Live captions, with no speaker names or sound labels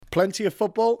Plenty of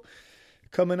football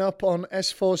coming up on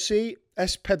S4C,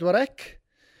 S4C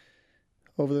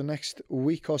over the next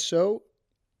week or so.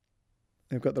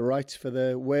 They've got the rights for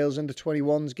the Wales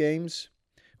under-21s games,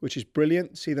 which is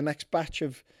brilliant. See the next batch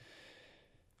of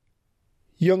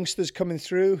youngsters coming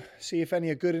through. See if any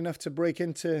are good enough to break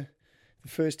into the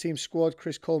first team squad,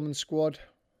 Chris Coleman's squad,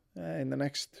 in the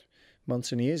next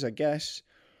months and years, I guess.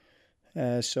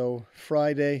 So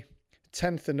Friday,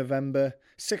 10th of November,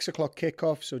 6 o'clock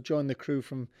kickoff. So join the crew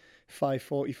from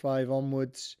 5:45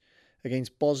 onwards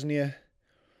against Bosnia.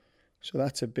 So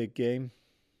that's a big game.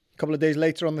 A couple of days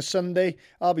later on the Sunday,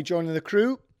 I'll be joining the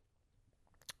crew.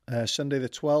 Sunday the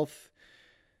 12th,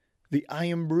 the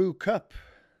Iron Brew Cup.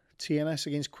 TNS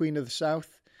against Queen of the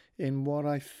South in what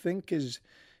I think is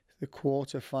the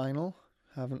quarter-final.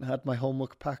 Haven't had my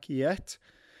homework pack yet.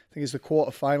 I think it's the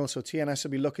quarter-final, so TNS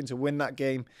will be looking to win that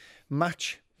game.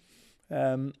 Match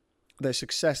their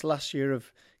success last year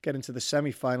of getting to the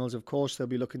semi-finals. Of course, they'll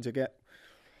be looking to get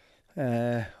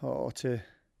or to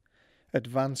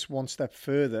advance one step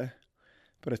further,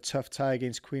 but a tough tie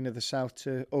against Queen of the South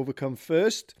to overcome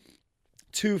first.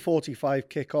 2:45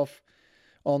 kickoff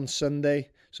on Sunday,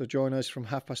 so join us from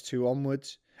 2:30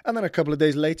 onwards. And then a couple of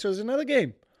days later is another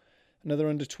game, another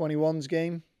under-21s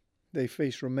game. They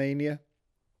face Romania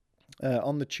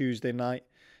on the Tuesday night,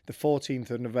 the 14th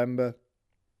of November,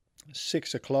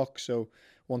 6 o'clock. So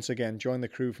once again, join the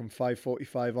crew from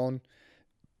 5:45 on.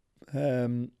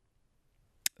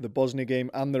 The Bosnia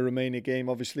game and the Romania game,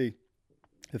 obviously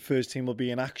the first team will be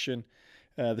in action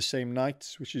the same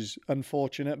night, which is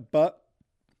unfortunate, but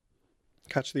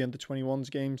catch the under-21s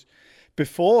games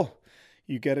before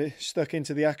you get it stuck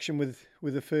into the action with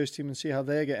the first team and see how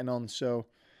they're getting on. So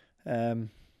a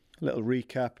little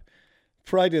recap.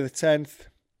 Friday the 10th,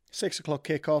 6 o'clock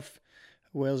kickoff,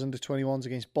 Wales under-21s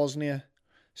against Bosnia.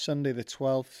 Sunday the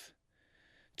 12th,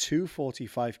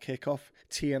 2:45 kickoff,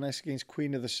 TNS against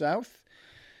Queen of the South.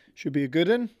 Should be a good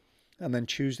one. And then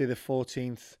Tuesday the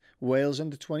 14th, Wales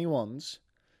under-21s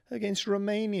against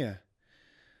Romania.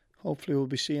 Hopefully we'll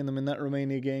be seeing them in that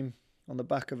Romania game on the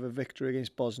back of a victory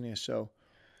against Bosnia. So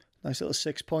nice little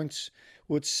 6 points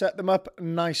would set them up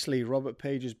nicely. Robert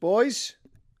Page's boys.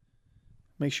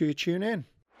 Make sure you tune in.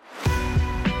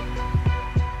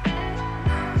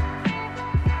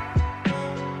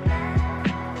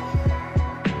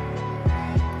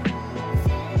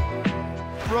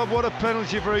 Rob, what a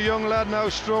penalty for a young lad now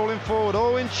strolling forward.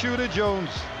 Owain Tudor-Jones.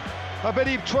 I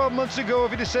bet 12 months ago,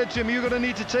 if he'd have said to him, you're going to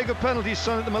need to take a penalty,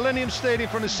 son, at the Millennium Stadium in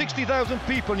front of 60,000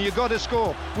 people and you've got to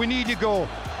score. We need you go.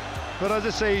 But as I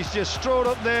say, he's just strode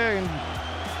up there and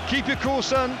keep your cool,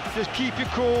 son. Just keep your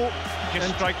cool.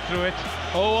 Just strike through it.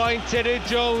 Owain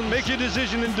Tudor-Jones. Make your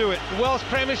decision and do it. Welsh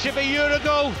Premiership a year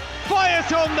ago. Fires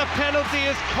home the penalty,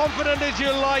 as confident as you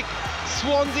like.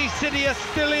 Swansea City are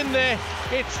still in there.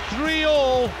 It's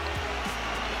 3-3.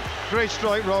 Great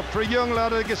strike, Rob. For a young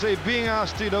lad, like I say, being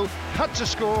asked to, had to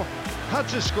score,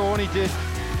 and he did.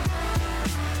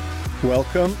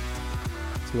 Welcome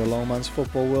to the Longman's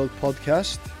Football World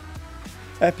podcast,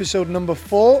 episode number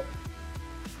 4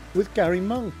 with Garry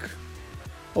Monk.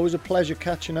 Always a pleasure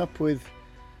catching up with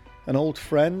an old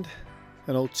friend,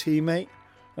 an old teammate,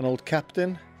 an old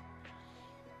captain,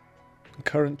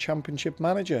 current championship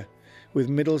manager with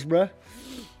Middlesbrough.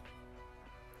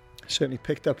 Certainly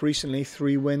picked up recently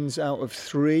 3 wins out of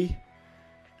 3.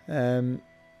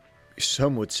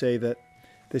 Some would say that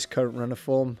this current run of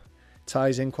form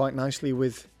ties in quite nicely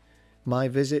with my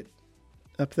visit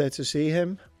up there to see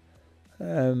him. I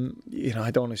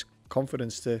don't want his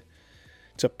confidence to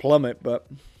plummet, but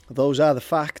those are the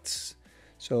facts.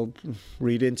 So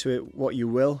read into it what you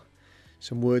will.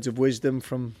 Some words of wisdom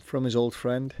from his old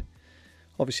friend.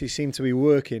 Obviously seemed to be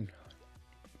working,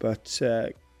 but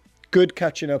good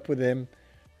catching up with him.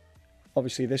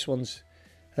 Obviously this one's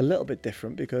a little bit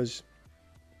different because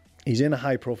he's in a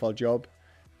high profile job.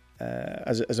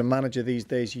 As a manager these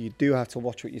days, you do have to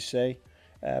watch what you say.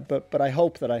 But I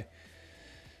hope that I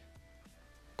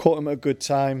caught him at a good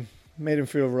time, made him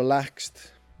feel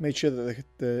relaxed, made sure that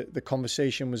the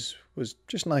conversation was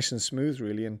just nice and smooth,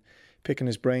 really, and picking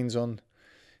his brains on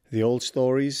the old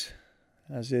stories,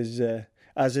 as is the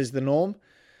norm.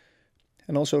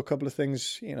 And also a couple of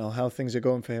things, how things are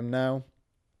going for him now.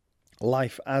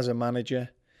 Life as a manager,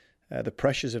 the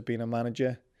pressures of being a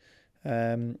manager.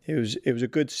 It was a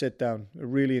good sit down, a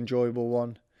really enjoyable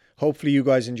one. Hopefully you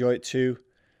guys enjoy it too.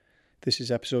 This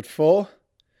is episode 4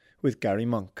 with Garry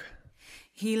Monk.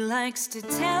 He likes to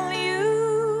tell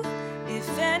you,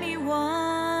 if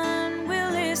anyone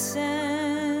will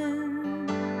listen,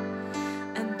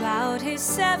 about his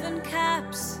 7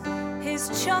 caps, his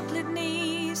chocolate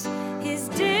knees, his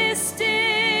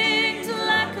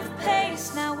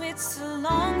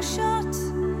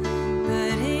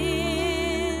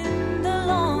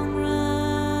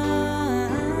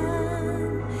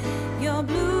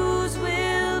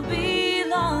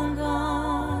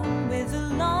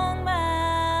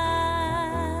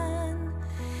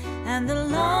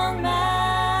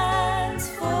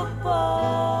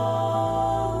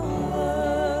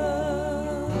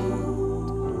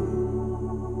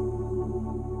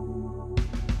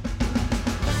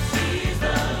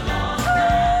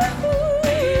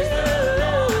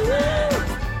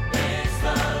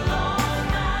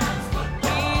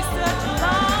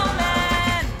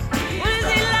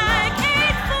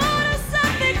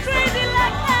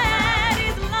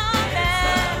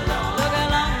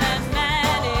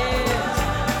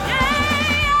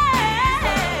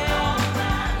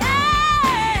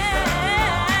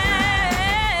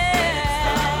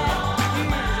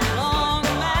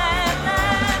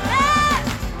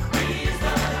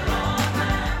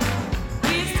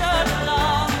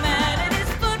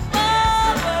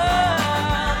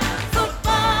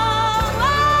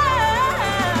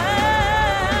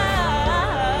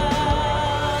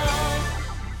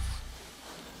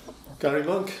Garry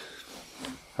Monk,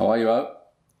 How are you, O?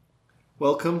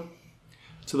 welcome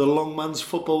to the long man's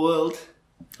football world.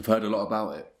 I've heard a lot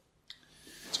about it.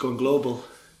 It's going global.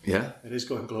 Yeah? It is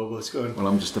going global. It's going Well,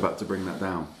 I'm just about to bring that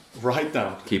down. right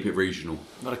down. Keep it regional.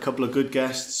 Got a couple of good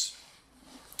guests,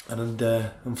 and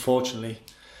unfortunately,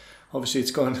 obviously, it's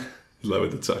gone Lower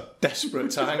the tone. desperate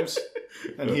times.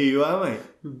 And here you are, mate.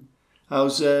 I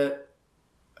was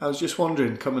just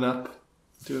wondering, coming up,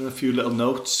 doing a few little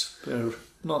notes,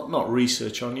 not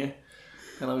research on you,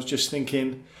 and I was just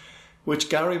thinking, which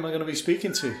Garry am I going to be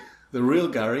speaking to? The real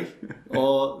Garry,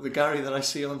 or the Garry that I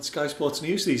see on Sky Sports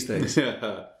News these days?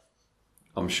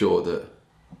 I'm sure that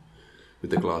with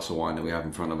the glass of wine that we have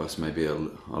in front of us, maybe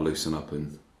I'll loosen up.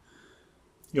 And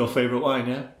Your favourite wine,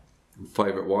 yeah?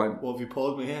 favourite wine? What have you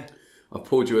poured me here? I've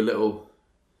poured you a little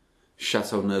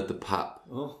Chateauneuf de Pape.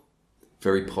 Oh,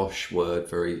 Very posh word,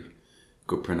 very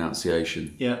good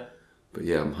pronunciation. yeah. But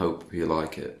yeah, I hope you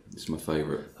like it. It's my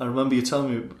favourite. I remember you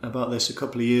telling me about this a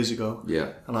couple of years ago.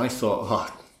 Yeah. And I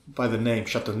thought, by the name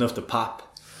Chateauneuf de Pape,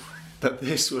 that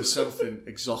this was something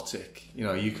exotic. You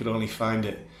know, you could only find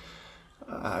it,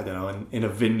 I don't know, in a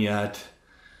vineyard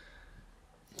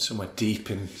somewhere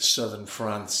deep in southern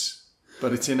France.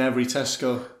 But it's in every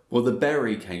Tesco. Well, the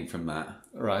berry came from that.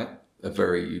 Right. A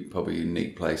very probably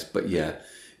unique place. But yeah,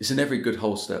 it's in every good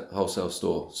wholesale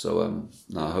store. So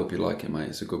no, I hope you like it, mate.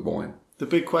 It's a good wine. The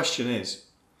big question is,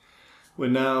 we're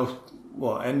now,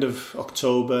 end of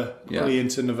October, probably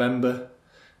into November,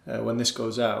 when this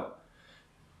goes out.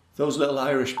 Those little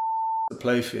Irish that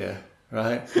play for you,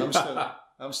 right?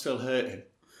 I'm still hurting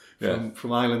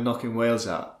from Ireland knocking Wales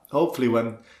out. Hopefully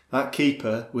when that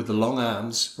keeper with the long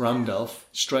arms, Randolph,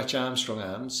 Stretch Armstrong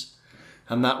arms,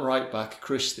 and that right back,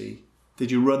 Christie,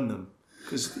 did you run them?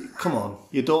 Because, come on,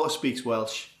 your daughter speaks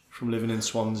Welsh from living in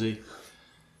Swansea.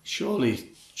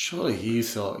 Surely you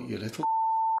thought, you little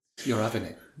you're having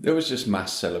it. There was just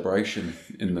mass celebration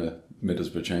in the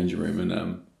Middlesbrough changing room,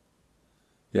 and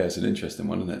yeah, it's an interesting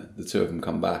one, isn't it? The two of them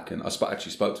come back, and I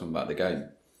actually spoke to them about the game,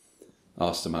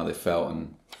 asked them how they felt,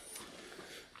 and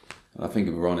I think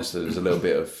if we're honest, there was a little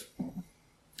bit of,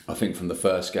 I think from the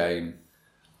first game,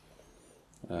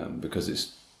 because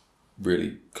it's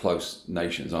really close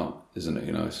nations, isn't it?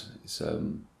 You know, it's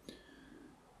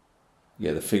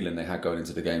the feeling they had going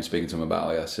into the game, speaking to them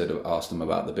about it, asked them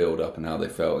about the build-up and how they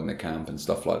felt in the camp and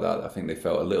stuff like that. I think they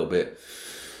felt there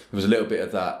was a little bit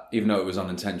of that, even though it was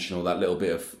unintentional, that little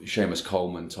bit of Seamus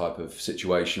Coleman type of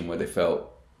situation where they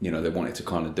felt, you know, they wanted to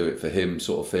kind of do it for him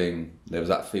sort of thing. There was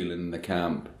that feeling in the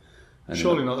camp. And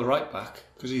surely not the right back,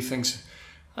 because he thinks,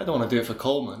 I don't want to do it for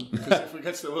Coleman, because if we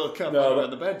get to the World Cup, I'm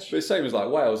on the bench. But the same as like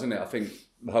Wales, isn't it? I think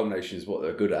the home nation is what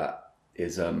they're good at,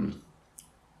 is,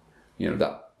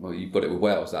 you've got it with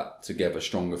Wales, that together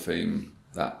stronger theme,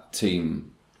 that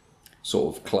team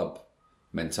sort of club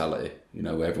mentality, you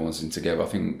know, where everyone's in together. I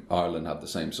think Ireland have the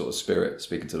same sort of spirit,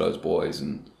 speaking to those boys,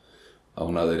 and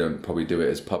although they don't probably do it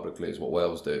as publicly as what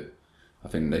Wales do, I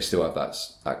think they still have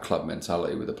that club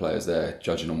mentality with the players there,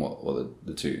 judging on what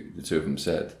the two of them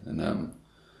said. And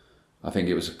I think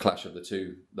it was a clash of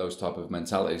those type of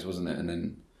mentalities, wasn't it? And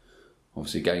then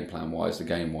obviously game plan wise,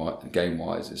 game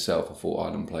wise itself, I thought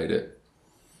Ireland played it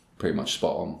pretty much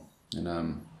spot on.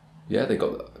 And they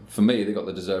got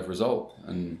the deserved result.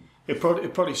 And it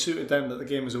probably suited them that the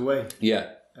game was away.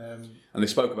 Yeah. And they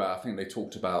spoke about, I think they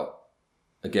talked about,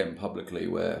 again publicly,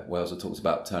 where Wales had talked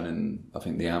about turning, I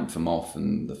think, the anthem off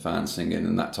and the fans singing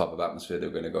and that type of atmosphere they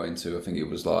were going to go into. I think it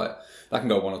was like, that can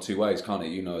go one or two ways, can't it?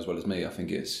 You know as well as me. I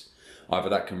think it's either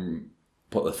that can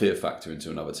put the fear factor into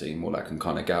another team, or that can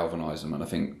kind of galvanise them. And I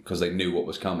think because they knew what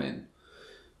was coming,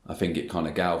 I think it kind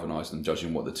of galvanised them,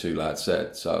 judging what the two lads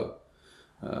said. So,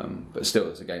 but still,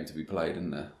 there's a game to be played, isn't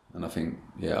there? And I think,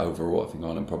 overall, I think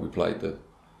Ireland probably played the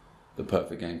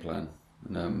perfect game plan.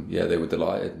 And they were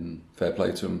delighted, and fair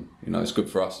play to them. You know, it's good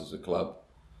for us as a club,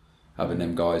 having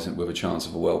them guys with a chance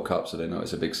of a World Cup, so they know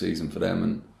it's a big season for them,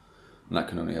 and that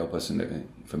can only help us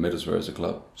for Middlesbrough as a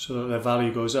club. So that their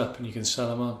value goes up and you can sell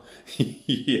them on.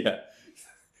 Yeah.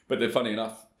 But they're funny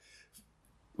enough,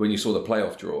 when you saw the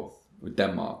playoff draw with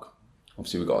Denmark,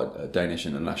 obviously we've got a Danish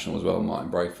international as well, Martin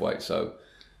Braithwaite, so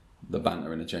the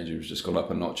banter in the changing room has just gone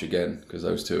up a notch again, because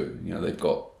those two, you know, they've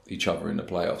got each other in the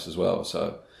playoffs as well.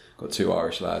 So got two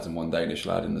Irish lads and one Danish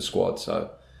lad in the squad. So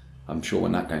I'm sure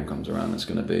when that game comes around, that's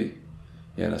going to be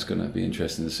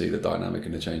interesting to see the dynamic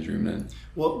in the change room then.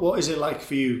 What is it like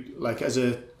for you, like as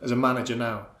a manager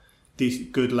now,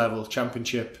 good level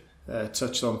Championship,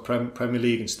 touched on Premier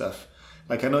League and stuff.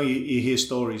 Like I know you hear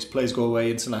stories, players go away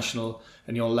international,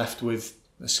 and you're left with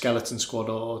a skeleton squad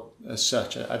or as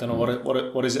such. I don't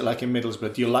know what is it like in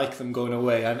Middlesbrough. Do you like them going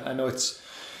away? I know it's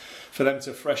for them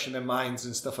to freshen their minds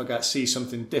and stuff like that, see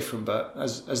something different. But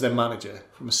as their manager,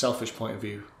 from a selfish point of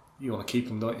view, you want to keep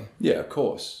them, don't you? Yeah, of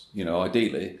course.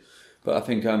 Ideally. But I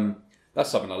think that's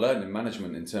something I learned in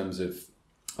management in terms of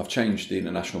I've changed the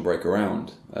international break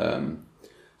around.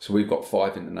 So we've got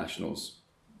 5 internationals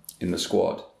in the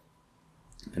squad.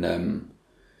 And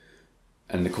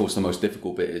of course, the most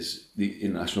difficult bit is the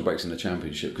international breaks in the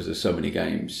championship because there's so many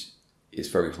games. It's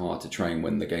very hard to train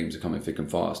when the games are coming thick and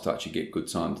fast to actually get good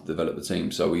time to develop the team.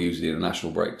 So we use the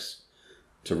international breaks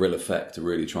to real effect to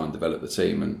really try and develop the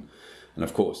team. And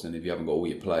of course, then if you haven't got all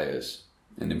your players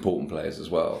and important players as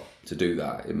well to do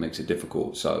that, it makes it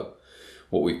difficult. So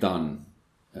what we've done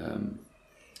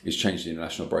is change the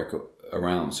international break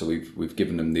around. So we've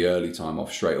given them the early time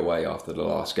off straight away after the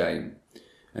last game.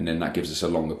 And then that gives us a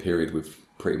longer period with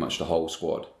pretty much the whole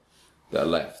squad that are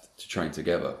left to train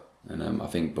together. And I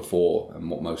think before,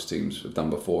 and what most teams have done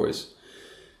before, is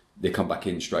they come back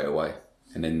in straight away.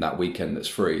 And then that weekend that's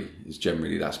free is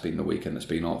generally, that's been the weekend that's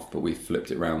been off. But we've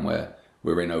flipped it around where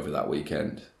we're in over that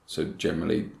weekend. So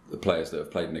generally, the players that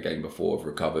have played in the game before have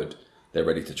recovered. They're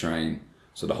ready to train.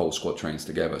 So the whole squad trains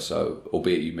together. So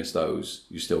albeit you miss those,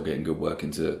 you're still getting good work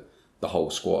into the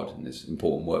whole squad. And it's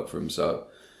important work for them. So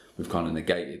we've kind of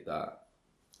negated that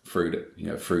through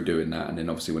doing that. And then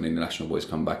obviously when the international boys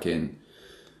come back in,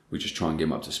 we just try and get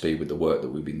them up to speed with the work that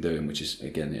we've been doing, which is,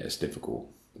 again, it's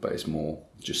difficult, but it's more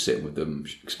just sitting with them,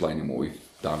 explaining what we've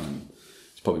done, and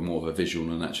it's probably more of a visual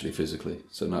than actually physically.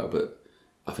 So no, but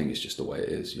I think it's just the way it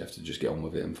is. You have to just get on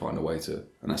with it and find a way to,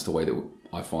 and that's the way that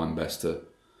I find best to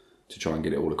try and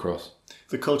get it all across.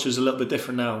 The culture's a little bit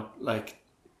different now. Like,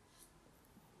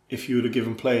 if you would have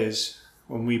given players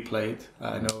when we played,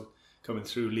 I know coming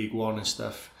through League One and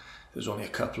stuff, there's only a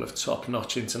couple of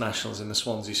top-notch internationals in the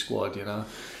Swansea squad,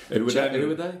 Who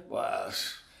were they? Well,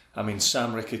 I mean,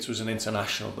 Sam Ricketts was an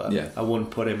international, but yeah. I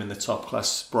wouldn't put him in the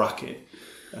top-class bracket.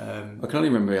 I can only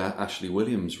remember Ashley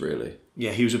Williams, really.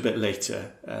 Yeah, he was a bit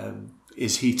later.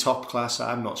 Is he top-class?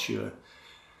 I'm not sure.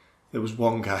 There was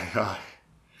one guy,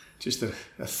 just a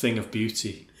thing of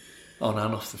beauty on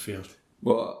and off the field.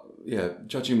 Well, yeah,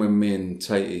 judging when me and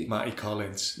Tatey... Matty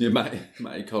Collins. Yeah,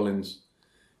 Matty Collins.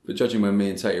 But judging when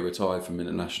me and Tatey retired from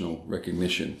international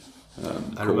recognition,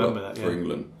 I remember that, for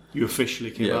England. You officially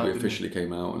came out. Yeah, we officially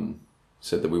came out and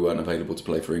said that we weren't available to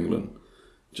play for England.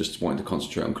 Just wanting to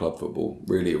concentrate on club football.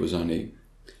 Really,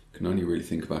 can only really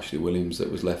think of Ashley Williams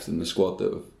that was left in the squad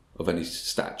that of any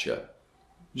stature,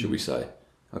 should we say.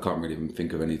 I can't really even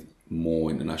think of any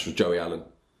more international. Joey Allen,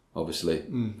 obviously.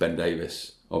 Ben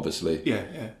Davis, obviously. Yeah.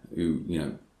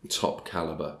 Who, top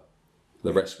calibre.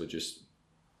 The rest were just...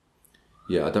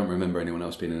 Yeah, I don't remember anyone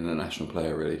else being an international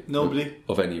player, really. Nobody?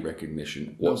 Of any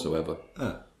recognition whatsoever.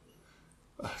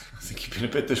 I think you've been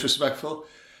a bit disrespectful.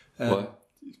 Why?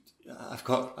 I've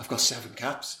got 7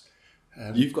 caps.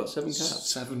 You've got 7 caps?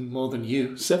 7 more than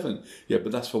you. 7? Yeah,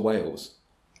 but that's for Wales.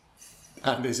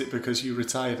 And is it because you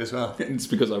retired as well? It's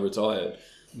because I retired.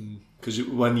 Because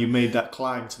when you made that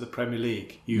climb to the Premier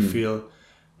League, you feel...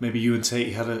 Maybe you and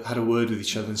Tatey had a word with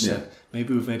each other and said,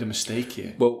 maybe we've made a mistake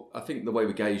here. Well, I think the way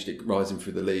we gauged it rising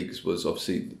through the leagues was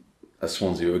obviously at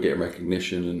Swansea we were getting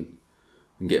recognition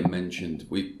and getting mentioned.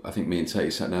 I think me and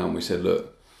Tatey sat down and we said,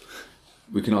 look,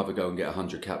 we can either go and get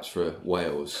 100 caps for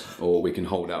Wales or we can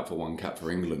hold out for 1 cap for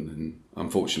England. And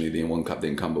unfortunately the 1 cap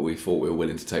didn't come, but we thought we were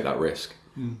willing to take that risk.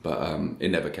 But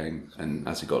it never came. And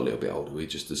as he got a little bit older, we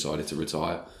just decided to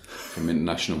retire from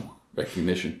international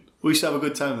recognition. We used to have a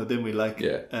good time though, didn't we? Like,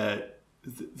 yeah.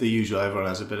 The usual, everyone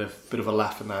has a bit of a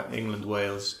laugh in that, England,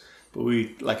 Wales. But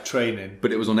we like training.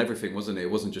 But it was on everything, wasn't it? It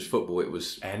wasn't just football, it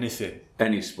was... Anything.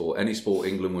 Any sport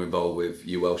England were involved with,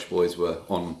 you Welsh boys were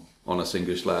on us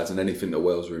English lads, and anything that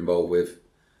Wales were involved with.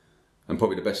 And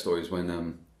probably the best story is when...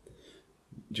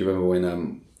 do you remember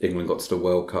when England got to the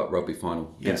World Cup rugby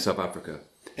final in South Africa?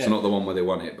 Yeah. So not the one where they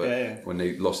won it, but when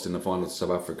they lost in the final to South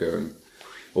Africa and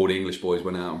all the English boys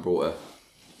went out and brought a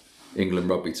England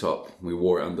rugby top. We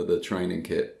wore it under the training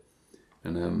kit,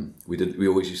 and we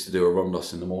always used to do a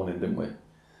rondos in the morning, didn't we?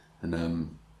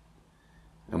 And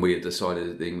we had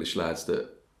decided, the English lads, that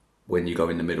when you go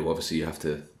in the middle, obviously you have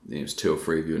to. It's 2 or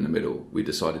 3 of you in the middle. We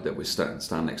decided that we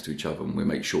stand next to each other and we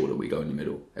make sure that we go in the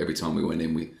middle. Every time we went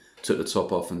in, we took the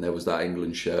top off, and there was that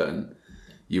England shirt and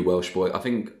you Welsh boy. I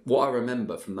think what I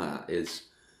remember from that is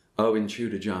Owain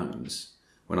Tudor-Jones,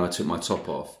 when I took my top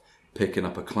off, picking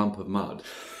up a clump of mud.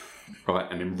 Right,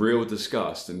 and in real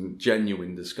disgust and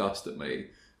genuine disgust at me,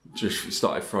 just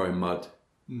started throwing mud.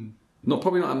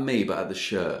 Probably not at me, but at the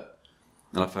shirt.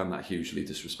 And I found that hugely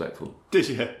disrespectful. Did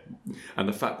you? And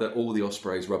the fact that all the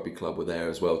Ospreys Rugby Club were there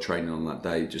as well, training on that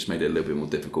day, just made it a little bit more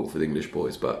difficult for the English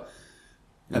boys. But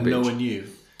And knowing you.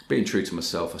 Being true to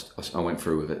myself, I went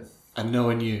through with it. And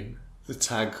knowing you, the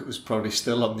tag was probably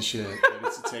still on the shirt,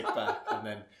 ready to take back. And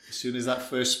then as soon as that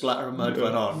first splatter of mud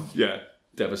went on... Yeah,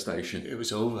 devastation. It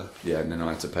was over. Yeah, and then I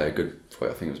had to pay a good,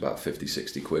 I think it was about 50,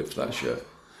 60 quid for that shirt.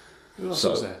 Who else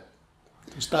was there?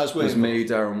 It was me,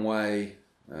 Darren Way.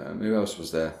 Who else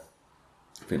was there?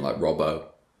 I think like Robbo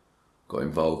got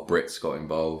involved. Brits got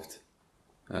involved.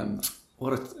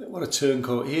 What a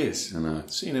turncoat he is. I know.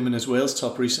 Seen him in his Wales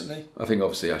top recently. I think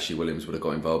obviously Ashley Williams would have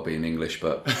got involved being English,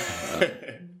 but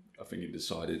I think he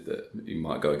decided that he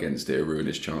might go against it and ruin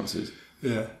his chances.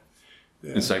 Yeah.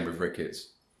 And same with Ricketts.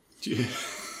 Do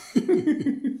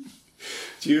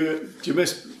you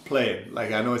miss playing?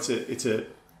 Like, I know it's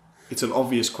an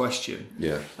obvious question.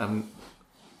 Yeah. And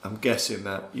I'm guessing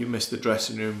that you miss the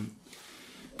dressing room,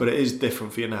 but it is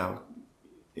different for you now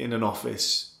in an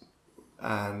office,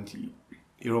 and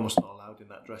you're almost not allowed in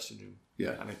that dressing room.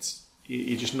 Yeah. And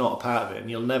you're just not a part of it, and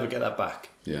you'll never get that back.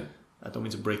 Yeah. I don't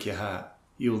mean to break your heart.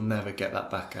 You'll never get that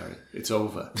back, Garry. It's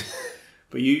over.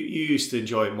 But you used to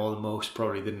enjoy it more than most,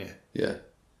 probably, didn't you? Yeah.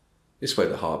 It's where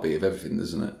the heartbeat of everything,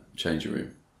 isn't it? Changing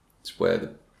room. It's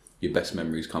where your best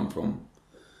memories come from.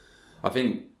 I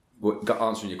think,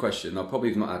 answering your question, I probably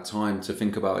have not had time to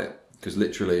think about it, because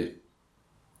literally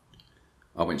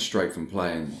I went straight from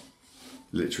playing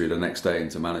literally the next day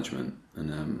into management,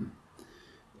 and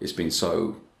it's been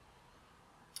so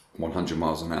 100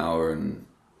 miles an hour and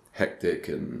hectic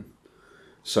and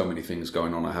so many things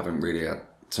going on. I haven't really had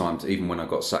time to, even when I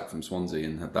got sacked from Swansea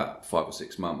and had that 5 or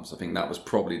 6 months, I think that was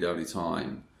probably the only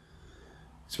time,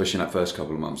 especially in that first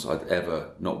couple of months, I'd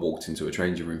ever not walked into a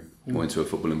changing room or into a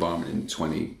football environment in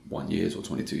 21 years or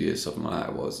 22 years, something like that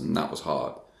it was, and that was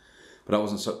hard. But that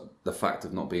wasn't the fact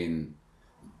of not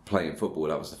playing football,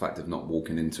 that was the fact of not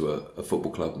walking into a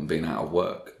football club and being out of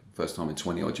work, first time in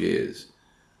 20 odd years.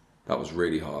 That was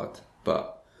really hard.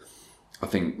 But I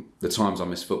think the times I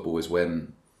miss football is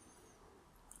when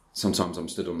sometimes I'm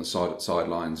stood on the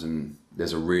sidelines and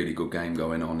there's a really good game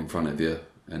going on in front of you,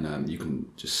 and you can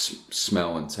just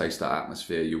smell and taste that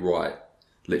atmosphere. You're right,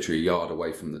 literally a yard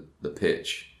away from the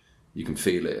pitch. You can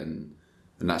feel it, and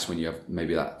that's when you have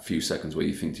maybe that few seconds where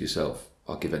you think to yourself,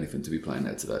 I'll give anything to be playing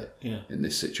there today. Yeah. In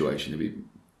this situation,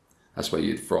 that's where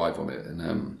you'd thrive on it.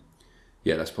 And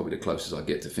that's probably the closest I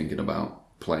get to thinking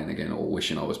about playing again or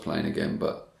wishing I was playing again.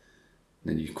 But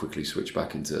then you quickly switch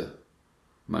back into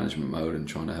management mode and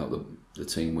trying to help the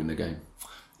team win the game.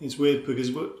 It's weird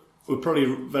because we're probably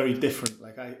very different.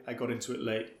 Like I got into it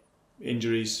late,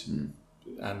 injuries,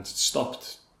 and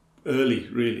stopped early,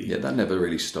 really. Yeah, that never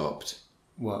really stopped.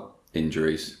 What?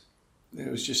 Injuries. It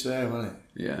was just there, wasn't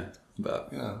it? Yeah, but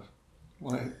yeah.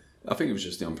 Why? I think it was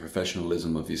just the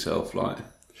unprofessionalism of yourself. Like,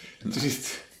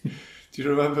 do you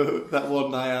remember that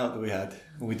one night out that we had?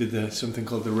 We did something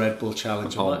called the Red Bull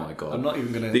Challenge. My God! I'm not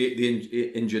even going to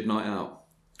the injured night out.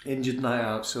 Injured night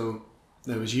out. So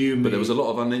there was you, me. But there was a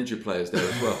lot of uninjured players there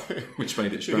as well, which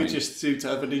made it strange. We just seemed to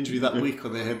have an injury that week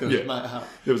when they had those night out.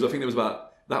 I think there was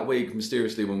about that week,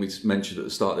 mysteriously, when we mentioned at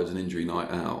the start there was an injury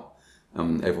night out.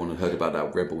 Everyone had heard about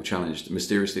that Red Bull Challenge.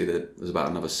 Mysteriously, there was about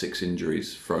another 6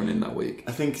 injuries thrown in that week.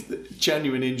 I think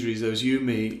genuine injuries, there was you,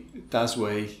 me,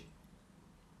 Dasway.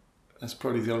 That's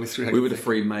probably the only 3. We were the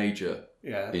 3 major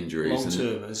injuries.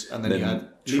 Long-termers. And then you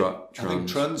had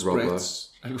Truns, Brits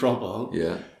and Robbo.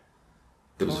 Yeah.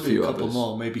 There was probably a few couple others.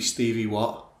 more, maybe Stevie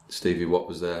Watt. Stevie Watt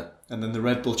was there. And then the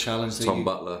Red Bull Challenge. Tom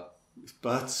Butler.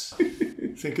 But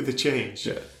think of the change.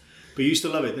 Yeah. But you used to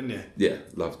love it, didn't you? Yeah,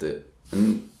 loved it.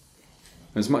 And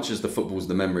as much as the football's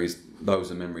the memories,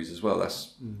 those are memories as well.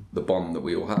 That's the bond that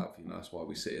we all have. That's why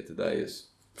we sit here today as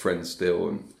friends still,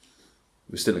 and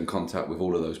we're still in contact with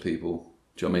all of those people.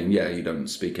 Do you know what I mean? Yeah, you don't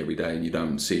speak every day and you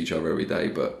don't see each other every day,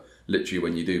 but literally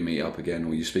when you do meet up again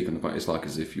or you speak on the phone, it's like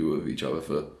as if you were with each other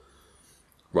for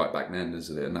right back then,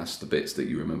 isn't it? And that's the bits that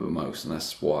you remember most, and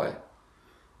that's why,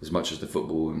 as much as the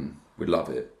football and we love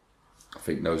it, I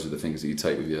think those are the things that you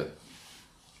take with you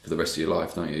for the rest of your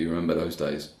life, don't you? You remember those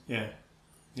days. Yeah.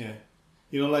 Yeah.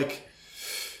 Like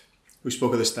we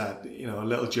spoke of this, that, a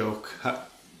little joke,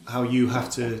 how you have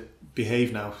to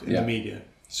behave now in the media.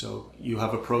 So you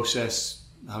have a process,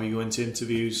 how you go into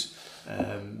interviews,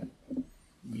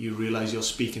 you realise you're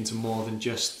speaking to more than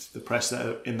just the press that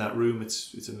are in that room.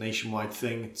 It's a nationwide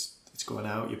thing, it's going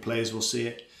out, your players will see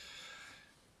it.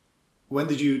 When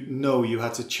did you know you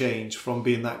had to change from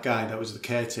being that guy that was the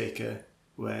caretaker,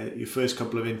 where your first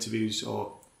couple of interviews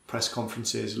or press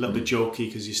conferences, a little bit jokey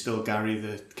because you're still Garry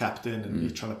the captain and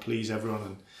you're trying to please everyone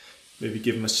and maybe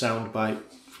give them a sound bite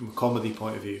from a comedy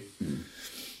point of view.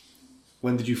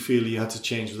 When did you feel you had to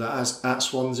change? Was that at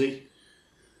Swansea?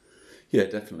 Yeah,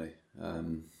 definitely.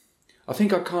 I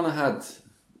think I kind of had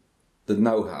the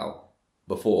know-how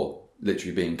before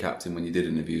literally being captain. When you did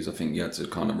interviews, I think you had to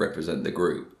kind of represent the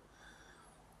group,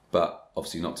 but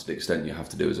obviously not to the extent you have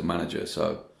to do as a manager.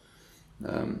 So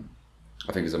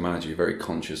I think as a manager, you're very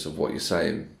conscious of what you're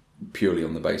saying, purely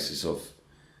on the basis of,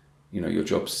 your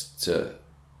job's to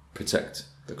protect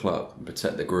the club and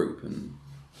protect the group and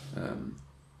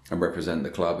represent the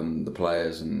club and the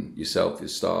players and yourself, your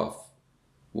staff,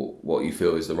 what you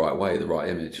feel is the right way, the right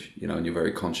image, and you're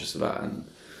very conscious of that. And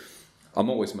I'm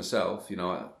always myself,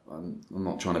 I'm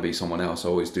not trying to be someone else. I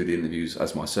always do the interviews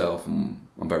as myself, and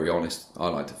I'm very honest, I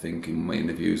like to think, in my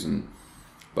interviews.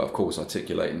 But of course,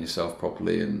 articulating yourself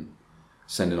properly and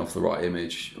sending off the right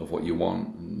image of what you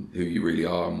want and who you really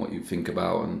are and what you think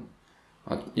about, and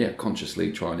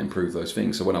consciously try and improve those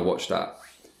things. So when I watched that,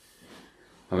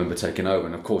 I remember taking over,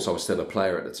 and of course I was still a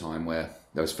player at the time, where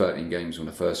there was 13 games when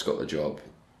I first got the job.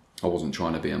 I wasn't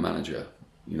trying to be a manager.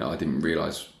 I didn't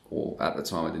realise, or at the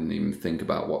time I didn't even think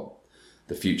about what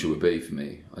the future would be for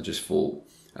me. I just thought,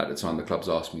 at the time the clubs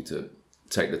asked me to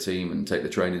take the team and take the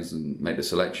trainings and make the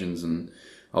selections, and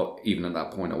even at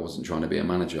that point I wasn't trying to be a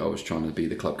manager. I was trying to be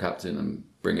the club captain and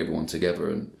bring everyone together.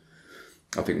 And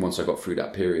I think once I got through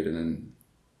that period, and then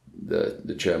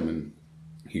the chairman,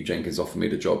 Hugh Jenkins, offered me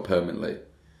the job permanently,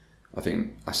 I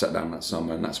think I sat down that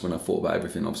summer, and that's when I thought about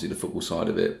everything. Obviously the football side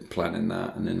of it, planning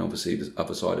that, and then obviously the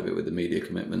other side of it with the media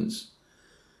commitments.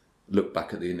 Looked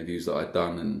back at the interviews that I'd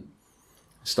done and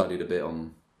studied a bit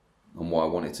on what I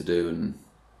wanted to do,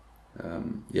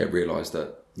 and realised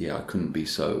that I couldn't be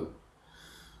so,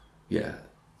 I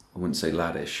wouldn't say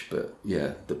laddish, but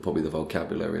probably the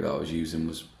vocabulary that I was using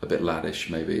was a bit laddish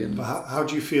maybe. And but how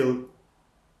do you feel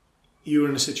you were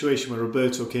in a situation where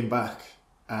Roberto came back,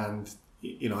 and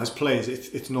as players,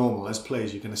 it's normal. As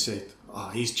players, you're going to say,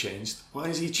 he's changed. Why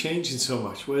is he changing so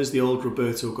much? Where's the old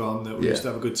Roberto gone that we used to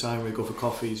have a good time, we'd go for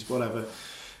coffees, whatever.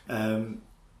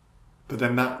 But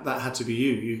then that had to be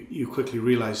you. You quickly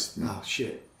realised,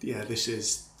 this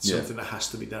is something that has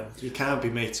to be done. You can't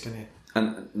be mates, can you?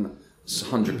 And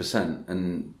 100%.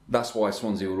 And that's why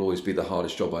Swansea will always be the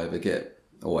hardest job I ever get,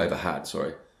 or ever had,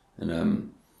 sorry.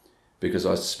 And because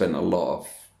I spent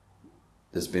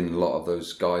there's been a lot of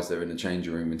those guys there in the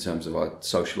changing room, in terms of I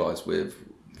socialised with,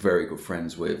 very good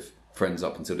friends with, friends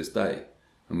up until this day,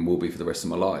 and will be for the rest of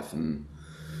my life. And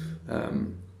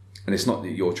it's not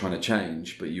that you're trying to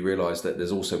change, but you realise that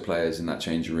there's also players in that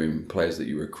changing room, players that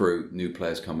you recruit, new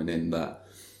players coming in, that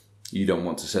you don't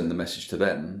want to send the message to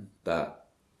them that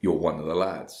you're one of the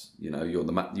lads. You're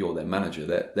their manager.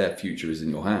 Their future is in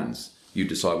your hands. You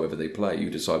decide whether they play. You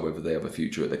decide whether they have a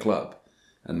future at the club,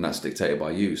 and that's dictated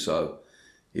by you. So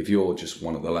if you're just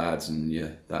one of the lads and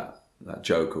you're that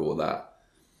joker or that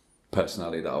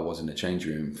personality that I was in the change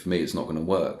room, for me it's not going to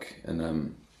work.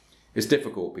 And it's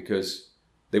difficult because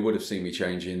they would have seen me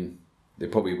changing. They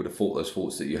probably would have thought those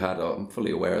thoughts that you had. I'm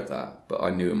fully aware of that, but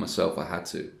I knew in myself I had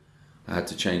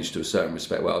to change to a certain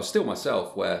respect. Well, I was still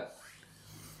myself, where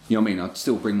I'd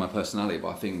still bring my personality, but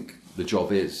I think the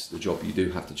job you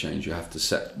do have to change. You have to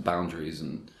set boundaries,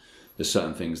 and there's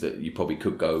certain things that you probably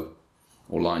could go,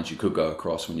 or lines you could go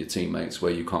across when you're teammates,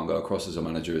 where you can't go across as a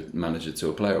manager to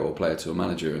a player, or a player to a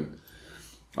manager.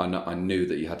 And I knew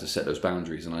that you had to set those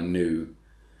boundaries, and I knew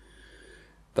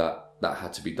that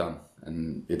had to be done.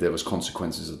 And if there was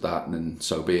consequences of that, then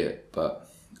so be it. But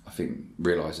I think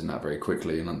realising that very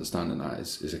quickly and understanding that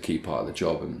is a key part of the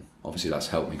job, and obviously that's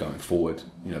helped me going forward.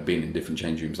 Being in different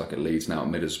change rooms, like at Leeds, now at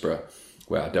Middlesbrough,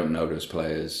 where I don't know those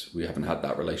players, we haven't had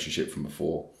that relationship from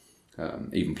before.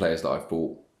 Even players that I've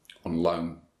brought on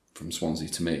loan from Swansea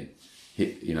to me,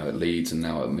 at Leeds and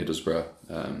now at Middlesbrough,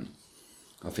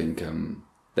 I think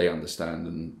they understand,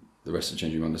 and the rest of the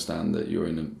change room understand that you're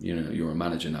a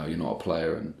manager now. You're not a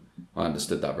player, and I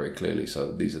understood that very clearly.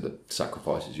 So these are the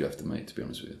sacrifices you have to make, to be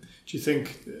honest with you. Do you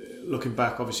think, looking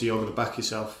back, obviously you're going to back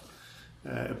yourself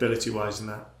ability-wise, in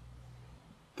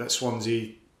that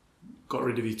Swansea got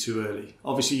rid of you too early?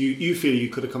 Obviously you feel you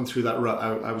could have come through that rut.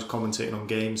 I was commentating on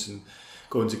games and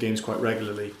going to games quite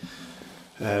regularly.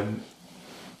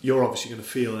 You're obviously going to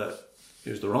feel that it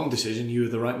was the wrong decision. You were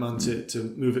the right man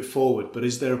to move it forward. But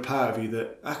is there a part of you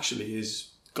that actually is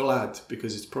glad,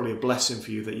 because it's probably a blessing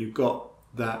for you that you got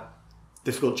that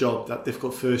difficult job, that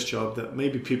difficult first job that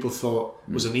maybe people thought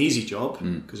was an easy job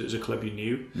because it was a club you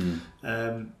knew,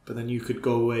 but then you could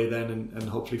go away then and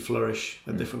hopefully flourish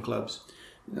at different clubs?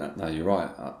 No, you're right.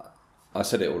 I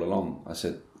said it all along. I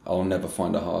said I'll never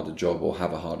find a harder job or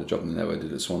have a harder job than I ever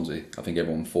did at Swansea. I think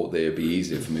everyone thought that it'd be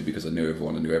easier for me because I knew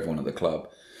everyone at the club.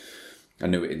 I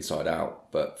knew it inside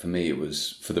out, but for me it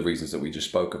was for the reasons that we just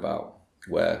spoke about,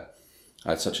 where I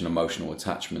had such an emotional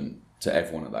attachment to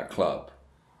everyone at that club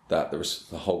that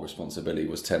the whole responsibility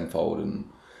was tenfold. And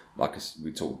like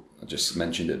I just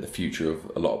mentioned it, the future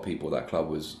of a lot of people at that club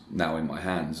was now in my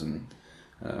hands. And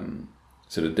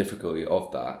so the difficulty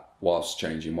of that, whilst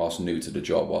changing, whilst new to the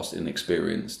job, whilst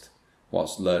inexperienced,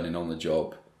 whilst learning on the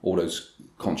job, all those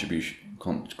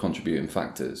contributing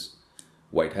factors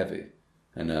weighed heavy.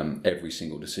 And every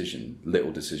single decision,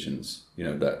 little decisions,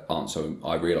 that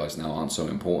I realise now aren't so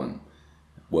important,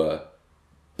 were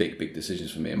big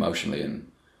decisions for me emotionally.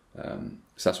 And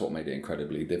so that's what made it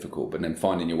incredibly difficult. But then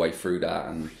finding your way through that,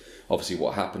 and obviously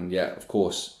what happened, of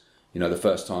course, the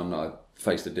first time that I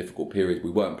faced a difficult period,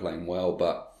 we weren't playing well,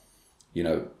 but,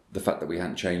 the fact that we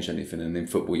hadn't changed anything, and in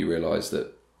football you realise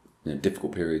that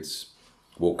difficult periods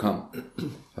will come.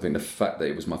 I think the fact that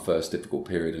it was my first difficult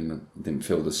period and I didn't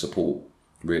feel the support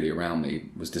really around me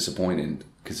was disappointing,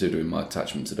 considering my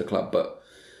attachment to the club. But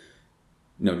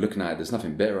looking at it, there's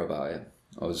nothing bitter about it.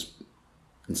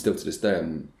 And still to this day,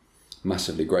 I'm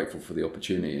massively grateful for the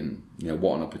opportunity, and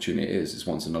what an opportunity it is. It's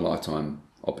once in a lifetime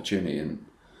opportunity, and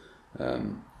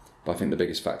but I think the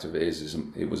biggest factor of it is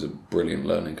it was a brilliant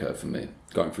learning curve for me,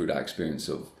 going through that experience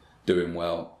of doing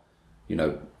well,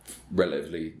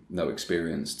 relatively no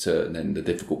experience, to then the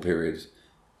difficult period,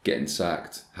 getting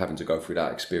sacked, having to go through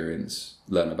that experience,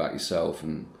 learn about yourself,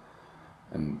 and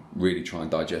really try and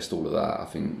digest all of that. I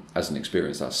think as an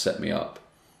experience that set me up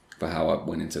for how I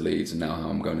went into Leeds and now how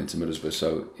I'm going into Middlesbrough.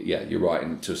 So you're right,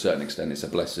 and to a certain extent it's a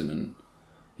blessing, and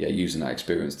using that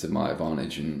experience to my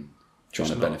advantage and trying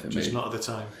to benefit me. Just not at the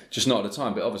time. Just not at the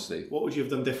time, but obviously. What would you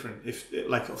have done different? If,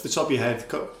 like, off the top of your head,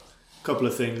 couple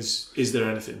of things, is there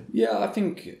anything? Yeah, I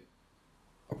think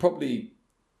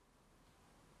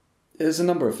there's a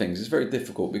number of things. It's very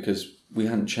difficult because we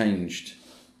hadn't changed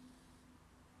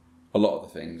a lot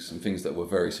of the things, and things that were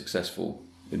very successful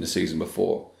in the season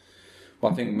before.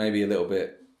 But I think maybe a little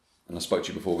bit, and I spoke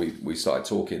to you before we started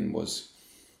talking, was,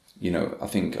 I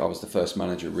think I was the first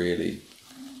manager really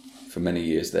for many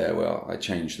years there where I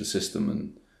changed the system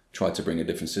and tried to bring a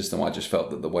different system. I just felt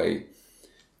that the way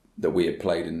that we had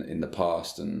played in the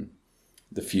past, and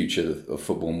the future of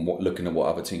football, and looking at what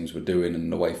other teams were doing and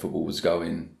the way football was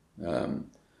going,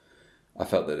 I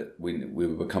felt that we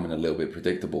were becoming a little bit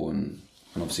predictable, and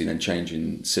obviously then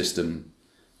changing system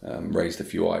raised a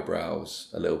few eyebrows,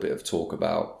 a little bit of talk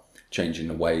about changing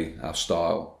the way, our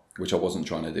style, which I wasn't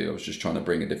trying to do. I was just trying to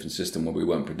bring a different system where we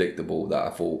weren't predictable, that I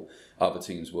thought other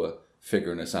teams were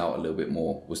figuring us out a little bit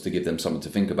more, was to give them something to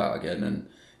think about again. And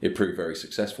it proved very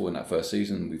successful in that first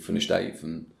season. We finished 8th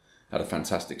and had a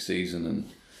fantastic season.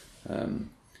 And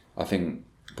I think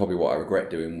probably what I regret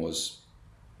doing was,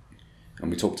 and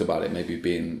we talked about it, maybe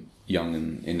being young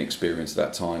and inexperienced at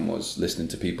that time, was listening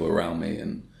to people around me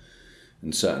and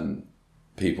certain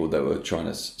people that were trying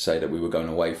to say that we were going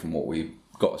away from what we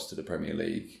got us to the Premier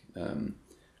League.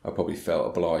 I probably felt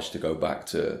obliged to go back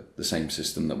to the same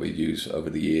system that we'd used over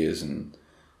the years and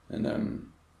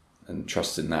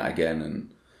trust in that again.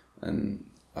 And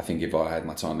I think if I had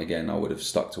my time again, I would have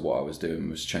stuck to what I was doing,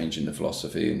 was changing the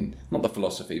philosophy, and not the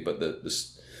philosophy, but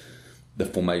the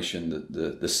formation,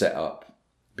 the setup,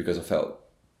 because I felt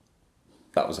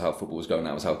that was how football was going.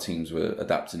 That was how teams were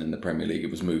adapting in the Premier League.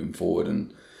 It was moving forward,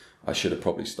 and I should have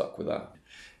probably stuck with that.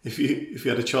 If you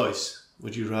had a choice,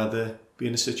 would you rather be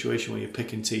in a situation where you're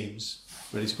picking teams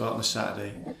ready to go out on a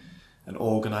Saturday and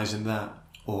organising that,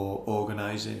 or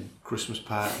organising Christmas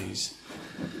parties,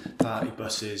 party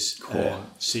buses,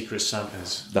 secret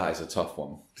Santas? That is a tough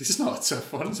one. This is not a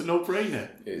tough one. It's a no-brainer.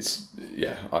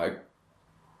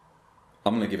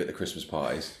 I'm going to give it the Christmas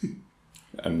parties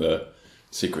and the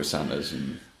secret Santas.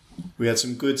 And we had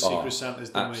some good secret Santas,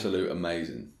 didn't absolute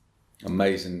we?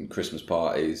 Amazing Christmas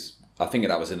parties. I think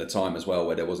that was in a time as well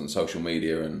where there wasn't social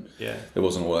media and there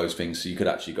wasn't all those things, so you could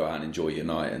actually go out and enjoy your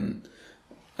night.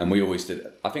 And we always did.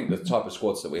 I think the type of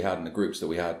squads that we had and the groups that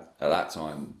we had at that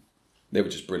time, they were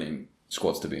just brilliant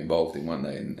squads to be involved in, weren't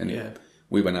they? And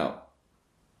we went out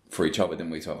for each other,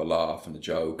 didn't we, to have a laugh and a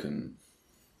joke, and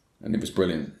it was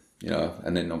brilliant,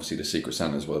 And then obviously the secret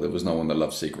Santa as well. There was no one that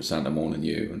loved Secret Santa more than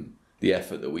you, and the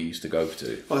effort that we used to go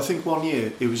to. Well, I think one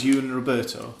year it was you and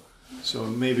Roberto. So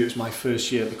maybe it was my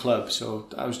first year at the club, so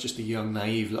I was just a young,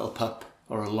 naive little pup,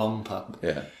 or a long pup.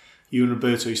 Yeah. You and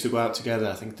Roberto used to go out together,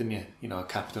 I think, didn't you? A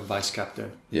captain,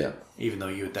 vice-captain. Yeah. Even though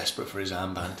you were desperate for his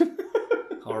armband.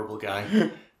 Horrible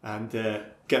guy. And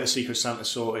get the Secret Santa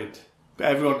sorted. But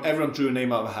everyone drew a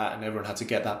name out of a hat, and everyone had to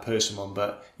get that person on,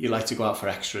 but you liked to go out for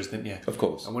extras, didn't you? Of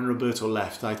course. And when Roberto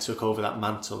left, I took over that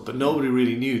mantle, but nobody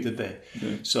really knew, did they?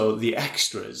 Yeah. So the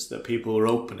extras that people were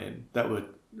opening, that were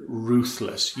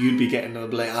ruthless. You'd be getting them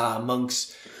like,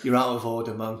 Monk's, you're out of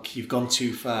order, Monk. You've gone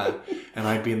too far. And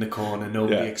I'd be in the corner,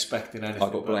 nobody expecting anything. I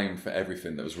got blamed for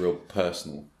everything that was real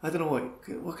personal. I don't know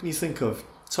what can you think of?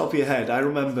 Top of your head, I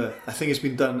remember, I think it's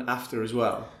been done after as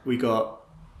well. We got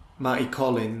Matty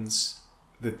Collins,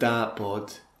 the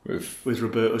dartboard, with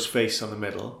Roberto's face on the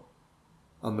middle,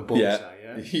 on the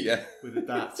bullseye, yeah? With the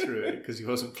dart through it, because he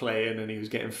wasn't playing and he was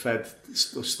getting fed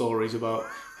stories about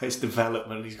his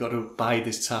development. He's got to bide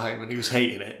his time and he was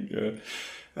hating it.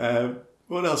 Yeah.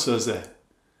 What else was there?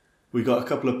 We got a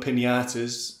couple of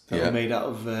pinatas that were made out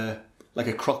of like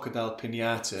a crocodile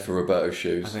pinata. For Roberto's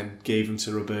shoes. And then gave them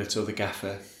to Roberto the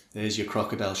gaffer. There's your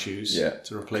crocodile shoes to replace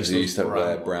those. Because he used to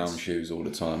wear brown shoes all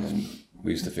the time, and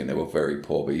we used to think they were very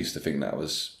poor, but he used to think that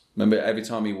was... Remember, every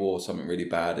time he wore something really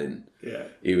bad in,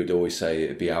 he would always say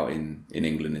it'd be out in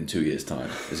England in 2 years' time,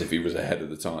 as if he was ahead of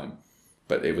the time.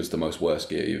 But it was the most worst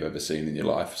gear you've ever seen in your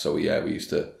life. So we used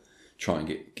to try and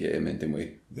get him in, didn't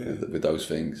we? Yeah. With those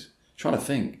things. Trying to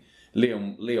think.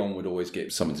 Leon would always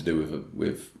get something to do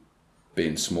with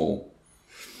being small.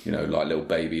 You know, like little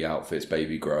baby outfits,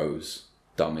 baby grows,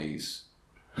 dummies,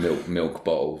 milk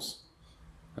bottles.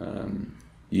 You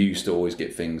used to always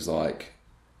get things like...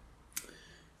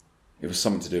 It was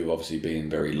something to do with obviously being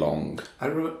very long. I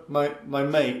remember my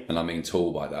mate... And I mean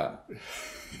tall by that,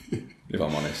 if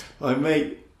I'm honest. My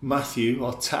mate Matthew,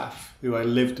 or Taff, who I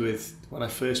lived with when I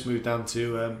first moved down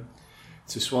to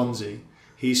Swansea,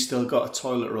 he's still got a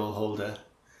toilet roll holder.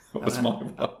 What was my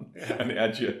one? And it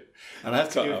had you. And I have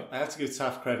to give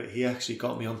Taff credit. He actually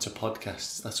got me onto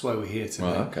podcasts. That's why we're here today.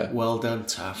 Oh, okay. Well done,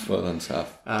 Taff. Well done,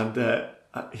 Taff. And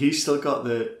he's still got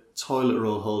the toilet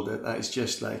roll holder that is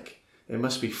just like... It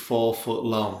must be 4 foot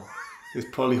long.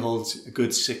 It probably holds a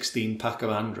good 16 pack of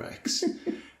Andrex.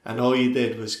 And all you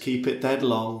did was keep it dead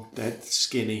long, dead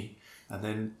skinny, and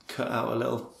then cut out a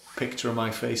little picture of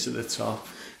my face at the top,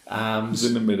 arms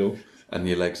in the middle, and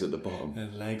your legs at the bottom.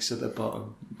 And legs at the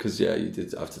bottom. Because you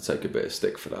did have to take a bit of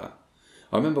stick for that.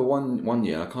 I remember one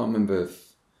year, I can't remember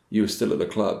if you were still at the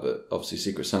club, but obviously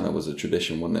Secret Santa was a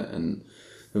tradition, wasn't it? And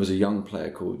there was a young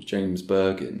player called James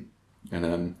Bergin,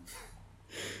 and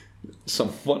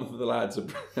one of the lads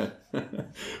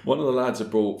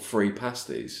had brought 3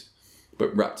 pasties,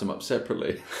 but wrapped them up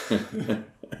separately.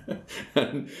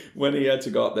 And when he had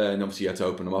to go up there, and obviously you had to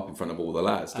open them up in front of all the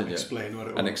lads, didn't you?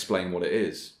 And explain what it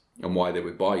is and why they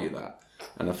would buy you that.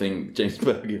 And I think James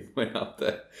Bergen went up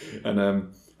there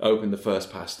and opened the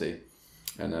first pasty,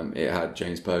 and it had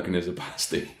James Bergen as a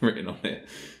pasty written on it.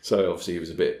 So obviously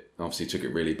he took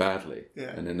it really badly. Yeah.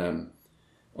 And then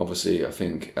obviously I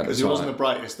think at the time, because he wasn't the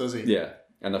brightest, does he? Yeah.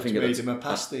 And I think made him a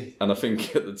pasty. And I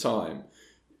think at the time,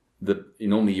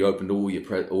 normally you opened all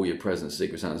your presents,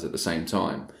 Secret Santas, at the same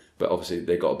time, but obviously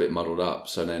they got a bit muddled up.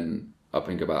 So then I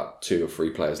think about 2 or 3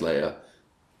 players later,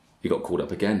 he got called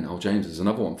up again. Oh, James, there's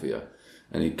another one for you.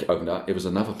 And he opened up. It was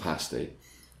another pasty.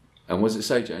 And what does it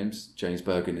say, James? James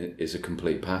Bergen is a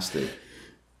complete pasty.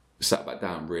 Sat back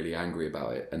down, really angry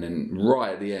about it. And then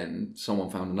right at the end, someone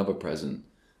found another present.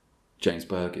 James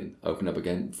Bergen opened up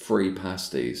again. 3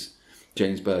 pasties.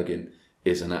 James Bergen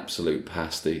is an absolute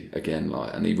pasty again,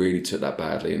 and he really took that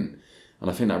badly, and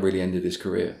I think that really ended his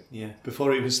career. Yeah,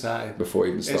 before he even started.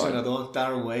 Here's another one,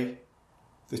 Darren Way,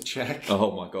 the Czech.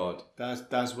 Oh my God.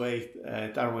 Darren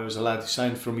Way was a lad who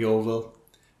signed from Yeovil.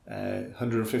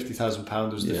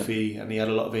 £150,000 was the fee, and he had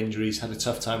a lot of injuries, had a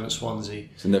tough time at Swansea.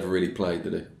 So never really played,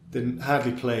 did he?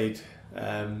 Hardly played.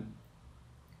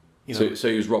 So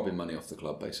he was robbing money off the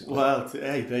club, basically. Well,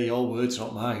 hey, they're your words,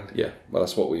 not mine. Yeah, well,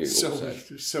 that's what we all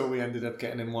said. So we ended up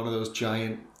getting him one of those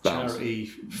giant Bounce. charity,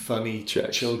 funny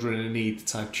checks. Children in need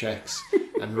type checks,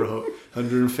 and wrote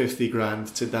 150 grand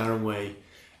to Darren Way,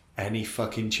 any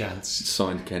fucking chance.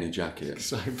 Signed Kenny Jackett.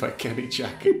 Signed by Kenny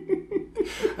Jackett.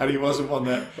 And he wasn't one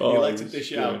that he liked to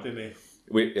dish it out, didn't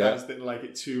he? Guys didn't like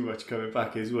it too much coming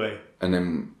back his way. And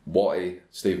then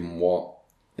Stephen Watt,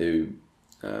 who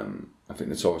I think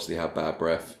notoriously had bad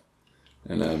breath,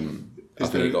 and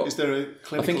is there a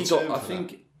clinical term for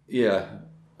that? Yeah.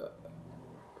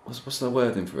 What's the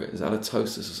wording for it? Is that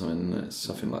halitosis or something?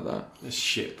 Something like that. It's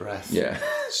shit breath. Yeah.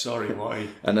 Sorry, Watty.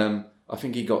 And I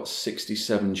think he got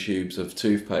 67 tubes of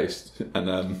toothpaste,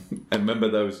 and remember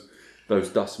those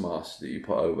dust masks that you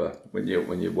put over when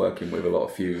you're working with a lot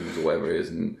of fumes or whatever it is,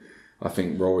 and I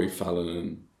think Rory Fallon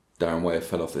and Darren Way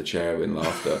fell off the chair in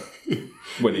laughter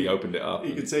when he opened it up.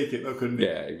 He could take it though, couldn't he?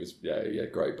 Yeah, he was. Yeah,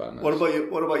 great band. What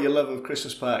about your love of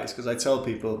Christmas parties? Because I tell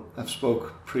people, I've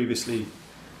spoke previously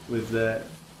with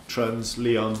Truns,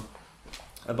 Leon,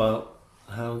 about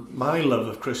how my love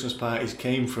of Christmas parties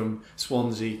came from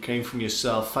Swansea, came from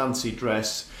yourself, fancy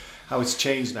dress, how it's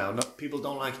changed now. People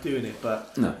don't like doing it,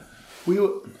 but No. we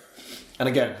were. And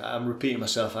again, I'm repeating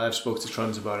myself. I have spoke to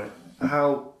Trons about it.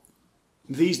 How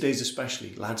these days,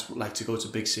 especially, lads like to go to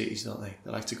big cities, don't they?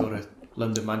 They like to go to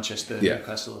London, Manchester,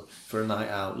 Newcastle for a night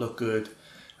out, look good.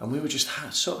 And we were just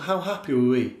so how happy were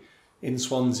we in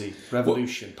Swansea,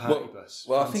 Revolution, Party Bus?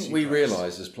 Well, I think we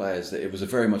realised as players that it was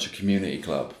very much a community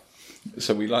club,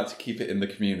 so we like to keep it in the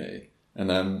community.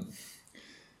 And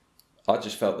I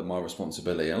just felt that my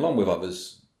responsibility, along with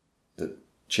others that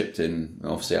chipped in,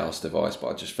 obviously Alistair Vice, but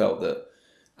I just felt that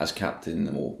as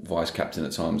captain or vice captain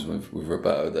at times with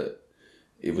Roberto, that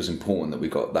it was important that we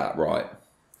got that right,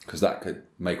 because that could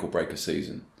make or break a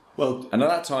season. Well, and at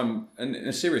that time, and in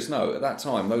a serious note, at that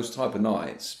time, those type of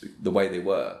nights, the way they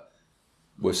were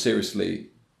seriously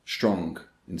strong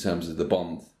in terms of the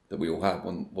bond that we all had,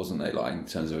 wasn't they? Like in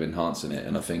terms of enhancing it,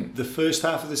 and I think the first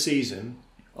half of the season,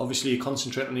 obviously you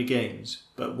concentrate on your games,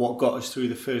 but what got us through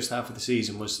the first half of the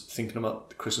season was thinking about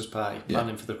the Christmas party,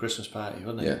 planning for the Christmas party,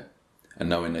 wasn't it? Yeah, and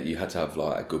knowing that you had to have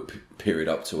like a good period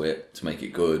up to it to make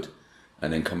it good,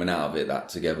 and then coming out of it, that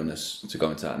togetherness to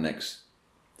go into that next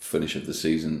finish of the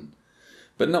season.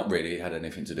 But not really had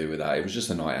anything to do with that. It was just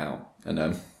a night out,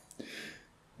 and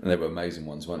they were amazing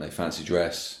ones, weren't they? Fancy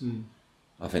dress.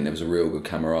 I think there was a real good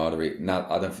camaraderie. Now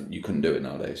I don't think you couldn't do it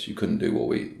nowadays. You couldn't do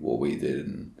what we did,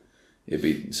 and it'd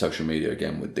be social media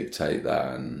again would dictate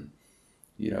that, and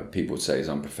people would say it's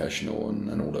unprofessional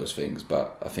and all those things.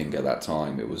 But I think at that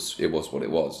time it was what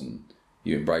it was, and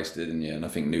you embraced it, didn't you? And I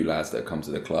think new lads that have come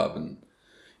to the club, and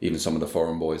even some of the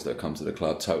foreign boys that have come to the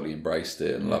club, totally embraced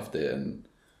it and loved it, and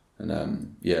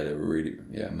they were really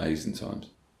amazing times.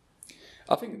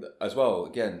 I think that as well,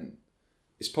 again,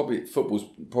 football's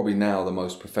probably now the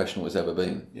most professional it's ever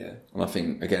been. Yeah. And I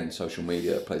think again, social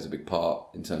media plays a big part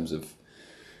in terms of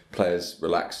players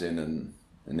relaxing, and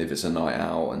if it's a night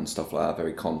out and stuff like that,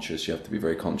 very conscious. You have to be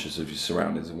very conscious of your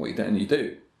surroundings and what you do, and you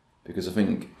do, because I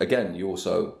think again, you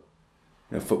also,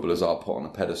 footballers are put on a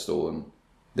pedestal, and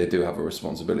they do have a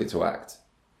responsibility to act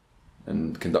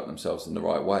and conduct themselves in the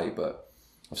right way. But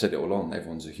I've said it all along,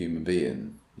 everyone's a human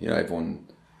being. Everyone,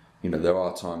 there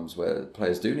are times where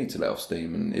players do need to let off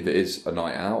steam, and if it is a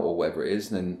night out or whatever it is,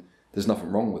 then there's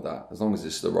nothing wrong with that, as long as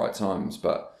it's the right times.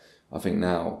 But I think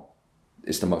now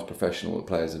it's the most professional the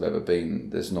players have ever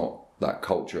been. There's not that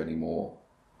culture anymore,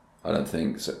 I don't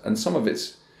think. So, and some of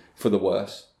it's for the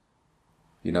worse,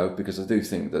 because I do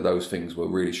think that those things were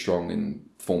really strong in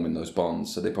forming those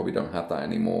bonds, so they probably don't have that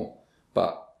anymore.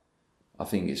 But I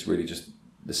think it's really just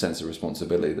the sense of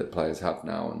responsibility that players have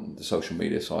now, and the social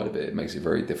media side of it. It makes it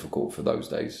very difficult for those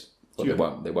days. But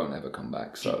they won't ever come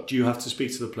back. So do you have to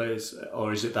speak to the players,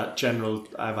 or is it that general,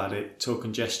 I've had it,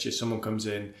 token gesture, someone comes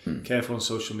in, careful on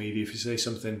social media, if you say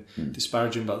something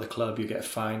disparaging about the club, you get a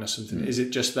fine or something. Is it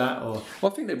just that? Or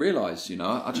well, I think they realise,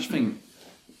 I just think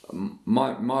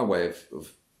my way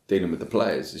of dealing with the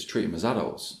players is treat them as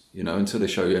adults, until they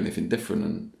show you anything different.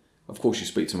 And of course you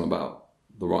speak to them about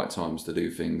the right times to do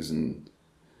things and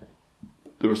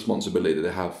the responsibility that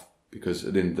they have, because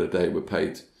at the end of the day we're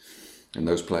paid, and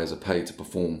those players are paid to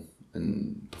perform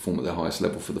at their highest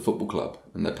level for the football club,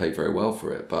 and they're paid very well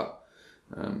for it. But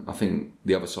I think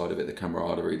the other side of it, the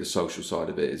camaraderie, the social side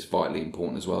of it, is vitally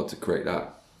important as well, to create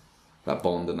that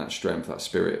bond and that strength, that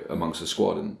spirit amongst the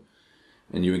squad,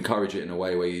 and you encourage it in a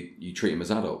way where you treat them as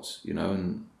adults,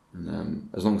 and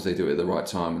as long as they do it at the right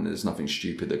time, and there's nothing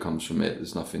stupid that comes from it,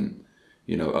 there's nothing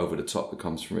over the top that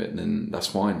comes from it, and then that's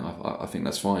fine. I think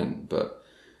that's fine. But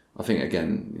I think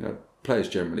again, players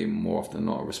generally more often than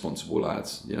not are responsible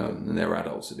lads, and they're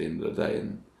adults at the end of the day,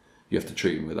 and you have to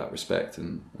treat them with that respect,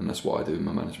 and that's what I do in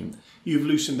my management. You've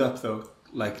loosened up though,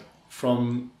 like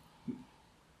from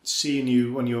seeing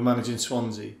you when you were managing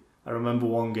Swansea. I remember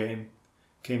one game,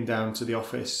 came down to the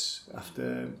office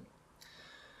after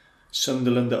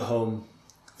Sunderland at home.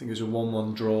 I think it was a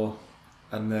 1-1 draw,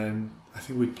 and then I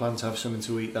think we'd planned to have something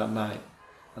to eat that night,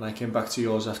 and I came back to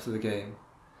yours after the game,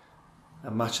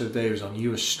 and Match of the Day was on.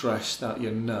 You were stressed out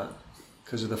your nut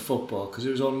because of the football, because it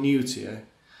was all new to you,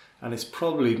 and it's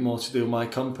probably more to do with my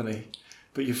company,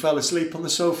 but you fell asleep on the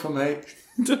sofa, mate.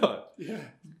 Did I? Yeah.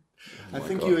 Oh I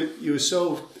think God. you were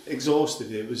so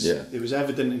exhausted. It was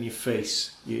evident in your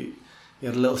face. You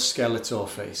had a little Skeletor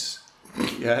face.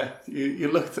 Yeah,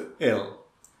 you looked ill.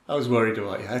 I was worried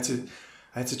about you.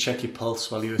 I had to check your pulse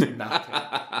while you were napping.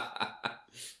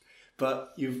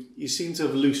 But you seem to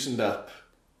have loosened up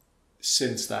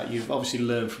since that. You've obviously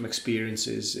learned from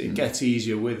experiences. It gets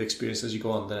easier with experience as you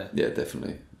go on, doesn't it? Yeah,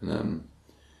 definitely. And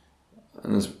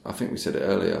as I think we said it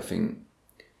earlier, I think,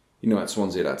 at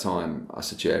Swansea at that time, I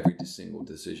said to you, every single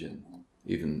decision,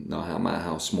 even no matter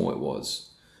how small it was,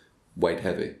 weighed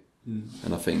heavy.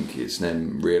 And I think it's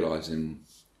then realising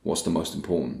what's the most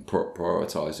important,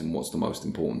 prioritising what's the most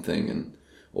important thing,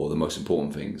 or the most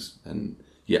important things. And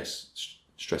yes,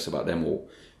 stress about them or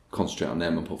concentrate on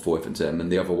them and put full effort into them.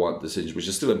 And the other one decisions, which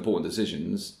are still important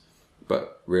decisions,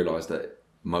 but realise that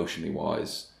emotionally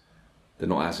wise, they're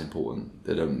not as important.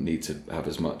 They don't need to have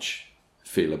as much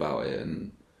feel about it.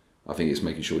 And I think it's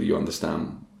making sure that you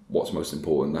understand what's most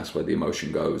important. That's where the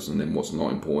emotion goes. And then what's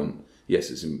not important. Yes,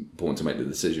 it's important to make the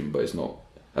decision, but it's not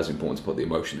as important to put the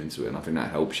emotion into it. And I think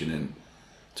that helps you then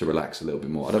to relax a little bit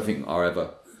more. I don't think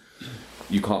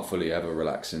you can't fully ever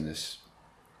relax in this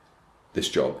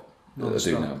job that I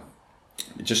do now.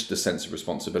 Just the sense of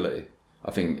responsibility.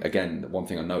 I think, again, the one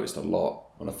thing I noticed a lot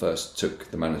when I first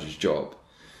took the manager's job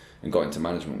and got into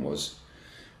management was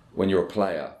when you're a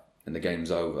player and the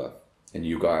game's over and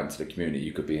you go out into the community,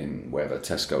 you could be in wherever,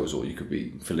 Tesco's, or you could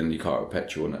be filling your car with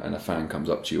petrol and a fan comes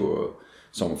up to you, or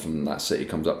someone from that city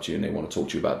comes up to you and they want to talk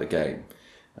to you about the game.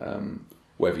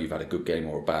 Whether you've had a good game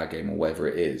or a bad game or whatever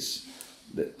it is,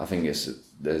 I think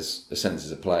there's a sense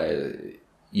as a player,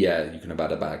 yeah, you can have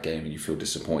had a bad game and you feel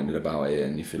disappointed about it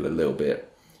and you feel a little bit,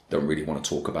 don't really want to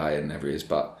talk about it and whatever it is,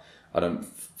 but I don't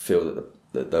feel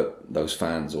that those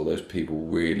fans or those people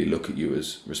really look at you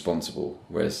as responsible.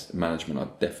 Whereas management,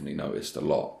 I've definitely noticed a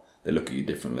lot, they look at you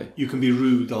differently. You can be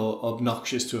rude or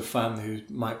obnoxious to a fan who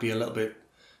might be a little bit,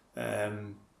 a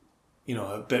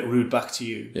bit rude back to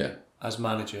you. Yeah. As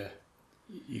manager,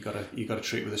 you gotta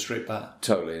treat with a straight bat.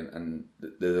 Totally, and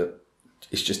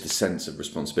it's just the sense of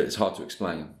responsibility. It's hard to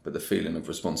explain, but the feeling of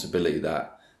responsibility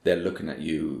that they're looking at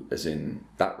you as in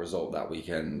that result that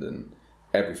weekend and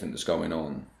everything that's going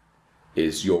on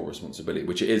is your responsibility,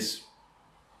 which it is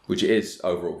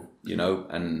overall,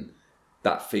 and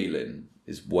that feeling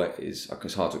is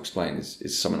it's hard to explain.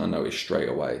 Is something I noticed straight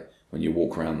away when you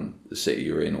walk around the city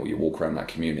you're in or you walk around that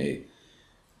community,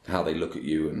 how they look at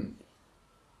you, and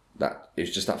that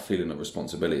it's just that feeling of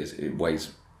responsibility. It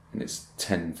weighs, and it's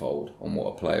tenfold on what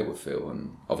a player would feel.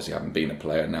 And obviously, having been a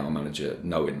player, now a manager,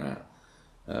 knowing that,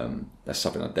 that's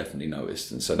something I definitely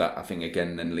noticed. And so that, I think,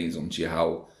 again, then leans onto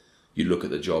how you look at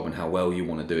the job and how well you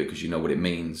want to do it, because you know what it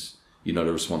means. You know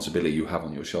the responsibility you have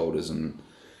on your shoulders, and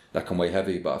that can weigh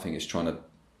heavy. But I think it's trying to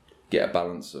get a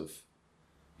balance of,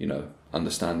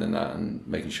 understanding that and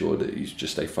making sure that you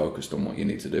just stay focused on what you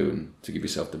need to do and to give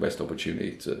yourself the best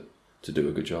opportunity to do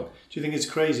a good job. Do you think it's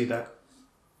crazy that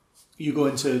you go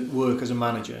into work as a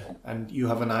manager and you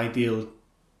have an ideal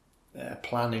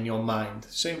plan in your mind,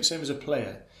 same as a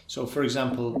player? So, for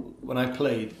example, when I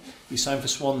played, you signed for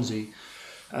Swansea,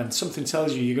 and something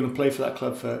tells you you're going to play for that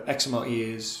club for X amount of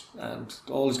years, and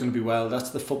all is going to be well.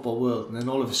 That's the football world, and then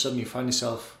all of a sudden you find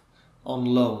yourself on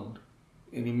loan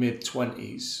in your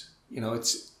mid-20s.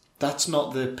 That's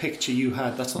not the picture you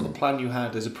had. That's not the plan you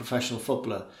had as a professional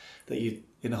footballer. That you're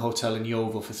in a hotel in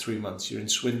Yeovil for 3 months, you're in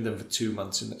Swindon for 2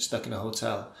 months, and stuck in a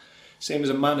hotel. Same as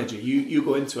a manager, you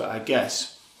go into it, I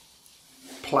guess,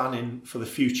 planning for the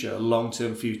future, a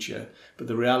long-term future, but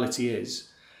the reality is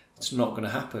it's not going to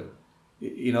happen.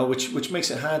 Which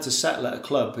makes it hard to settle at a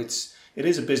club. It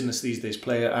is a business these days,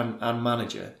 player and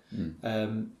manager,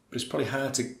 but it's probably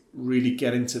hard to really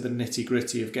get into the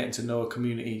nitty-gritty of getting to know a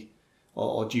community,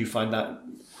 or do you find that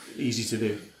easy to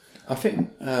do? I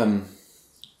think,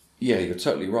 yeah, you're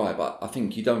totally right, but I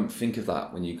think you don't think of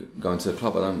that when you go into a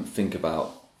club. I don't think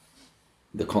about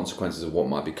the consequences of what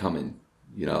might be coming.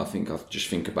 I just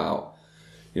think about,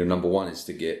 number one is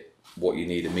to get what you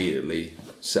need immediately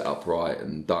set up right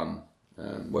and done,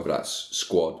 whether that's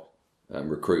squad,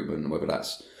 recruitment, whether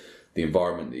that's the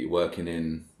environment that you're working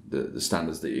in, the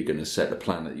standards that you're going to set, the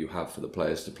plan that you have for the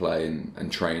players to play,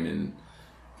 and training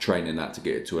that to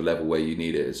get it to a level where you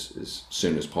need it as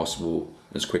soon as possible,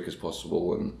 as quick as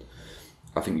possible. And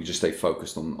I think you just stay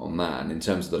focused on that. And in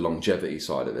terms of the longevity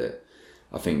side of it,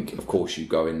 I think, of course, you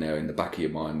go in there in the back of your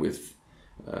mind with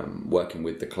working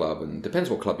with the club, and depends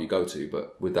what club you go to,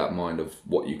 but with that mind of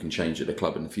what you can change at the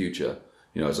club in the future,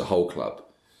 as a whole club.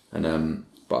 And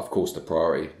but of course, the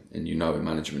priority, and in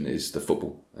management, is the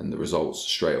football and the results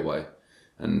straight away,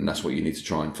 and that's what you need to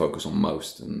try and focus on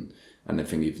most. And I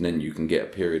think if then you can get a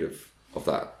period of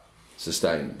that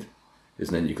sustained,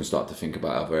 is then you can start to think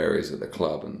about other areas of the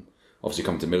club. And obviously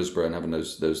coming to Middlesbrough and having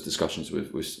those discussions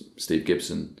with Steve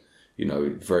Gibson,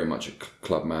 very much a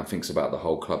club man, thinks about the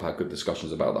whole club, had good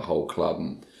discussions about the whole club.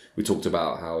 And we talked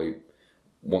about how he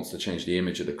wants to change the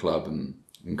image of the club and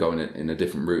go in a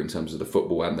different route in terms of the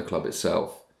football and the club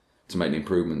itself to make the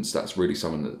improvements. That's really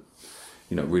something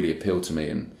that, really appealed to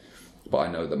me. But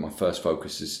I know that my first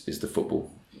focus is the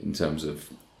football, in terms of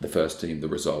the first team, the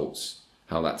results,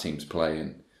 how that team's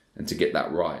playing, and to get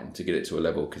that right and to get it to a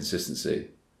level of consistency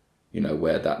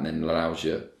where that then allows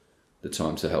you the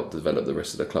time to help develop the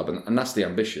rest of the club. And that's the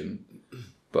ambition.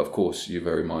 But of course, you're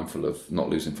very mindful of not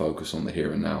losing focus on the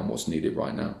here and now and what's needed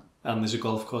right now. And there's a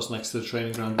golf course next to the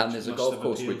training ground. And there's a golf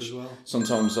course which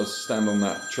sometimes I stand on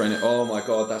that training. Oh my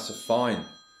God, that's a fine.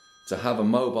 To have a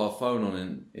mobile phone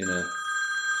on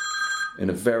in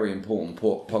a very important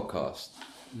podcast.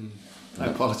 I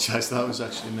apologise, that was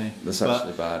actually me. That's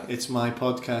actually bad. It's my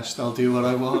podcast, I'll do what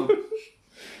I want.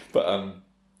 But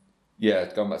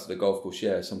going back to the golf course,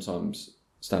 sometimes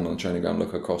stand on the training ground,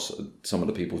 look across at some of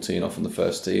the people teeing off on the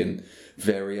first tee and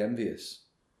very envious.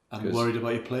 And worried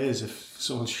about your players if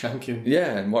someone's shanking.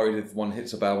 Yeah, and worried if one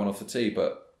hits a bad one off the tee,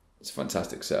 but it's a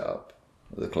fantastic setup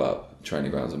at the club. The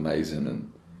training ground's amazing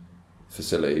and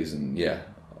facilities, and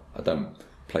I don't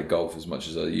play golf as much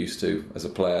as I used to as a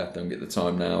player, don't get the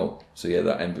time now. So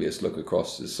that envious look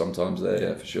across is sometimes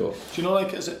there, for sure. Do you know,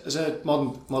 like as a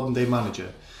modern day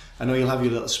manager, I know you'll have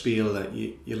your little spiel that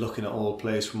you're looking at all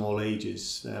players from all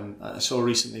ages. I saw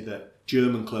recently that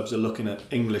German clubs are looking at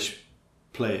English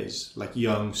players, like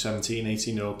young 17,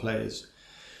 18-year-old players,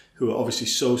 who are obviously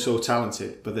so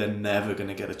talented, but they're never going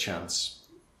to get a chance.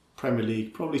 Premier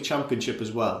League, probably Championship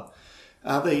as well.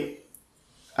 Are they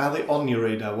on your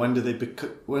radar? When do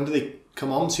they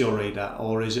come onto your radar,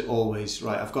 or is it always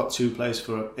right? I've got 2 players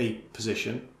for a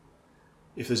position.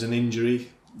 If there's an injury,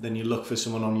 then you look for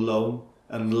someone on loan,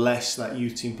 unless that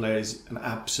youth team player is an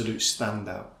absolute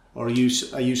standout. Or are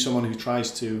you someone who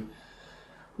tries to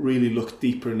really look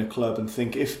deeper in the club and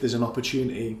think if there's an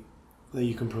opportunity that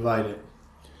you can provide it?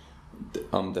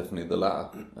 I'm definitely the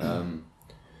latter.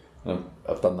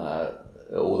 I've done that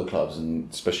at all the clubs, and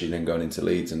especially then going into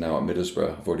Leeds and now at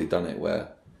Middlesbrough, I've already done it,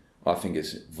 where I think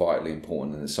it's vitally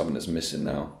important and it's something that's missing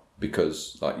now,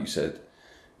 because like you said,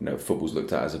 football's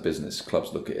looked at as a business,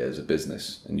 clubs look at it as a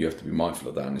business, and you have to be mindful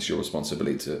of that, and it's your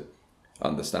responsibility to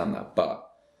understand that. But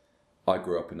I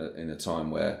grew up in a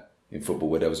time where in football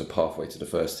where there was a pathway to the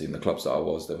first team. The clubs that I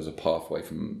was, there was a pathway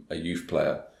from a youth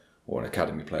player or an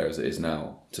academy player as it is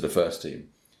now to the first team.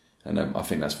 And I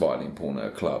think that's vitally important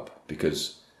at a club,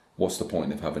 because what's the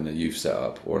point of having a youth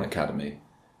setup or an academy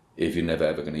if you're never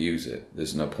ever going to use it?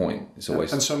 There's no point. It's a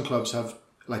waste. And some clubs have,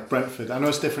 like Brentford, I know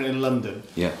it's different in London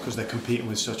because they're competing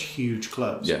with such huge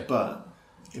clubs, but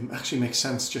it actually makes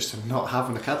sense just to not have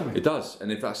an academy. It does,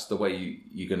 and if that's the way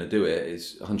you're going to do it,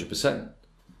 is 100%.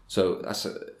 So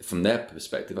from their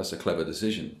perspective, that's a clever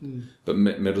decision. But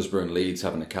Middlesbrough and Leeds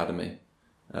have an academy.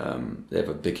 They have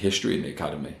a big history in the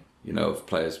academy, of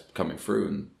players coming through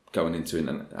and going into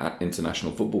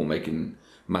international football, making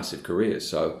massive careers.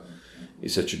 So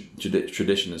it's a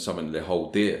tradition and something they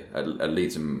hold dear at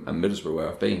Leeds and Middlesbrough, where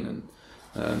I've been.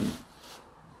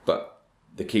 But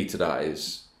the key to that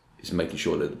is making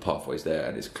sure that the pathway's there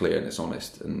and it's clear and it's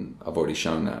honest. And I've already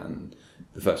shown that. And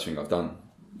the first thing I've done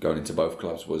going into both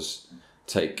clubs was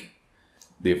take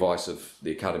the advice of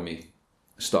the academy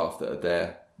staff that are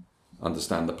there,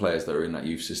 understand the players that are in that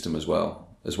youth system as well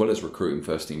as recruiting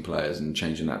first team players and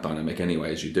changing that dynamic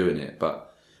anyway as you're doing it,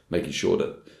 but making sure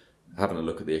that having a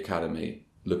look at the academy,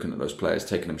 looking at those players,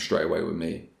 taking them straight away with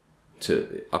me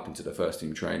to up into the first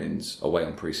team trainings, away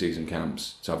on pre-season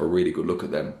camps, to have a really good look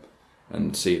at them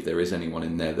and see if there is anyone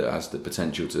in there that has the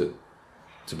potential to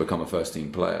become a first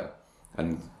team player,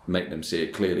 and make them see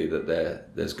it clearly that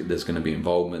there's going to be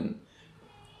involvement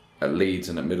at Leeds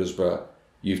and at Middlesbrough.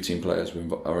 Youth team players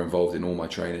are involved in all my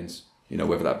trainings,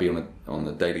 whether that be on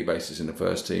a daily basis in the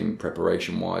first team,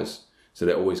 preparation wise. So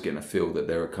they're always getting a feel that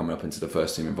they're coming up into the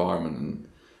first team environment. And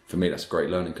for me, that's a great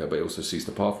learning curve, but it also sees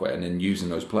the pathway. And then using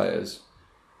those players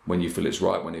when you feel it's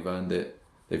right, when they've earned it.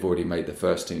 They've already made the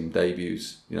first team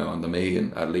debuts, under me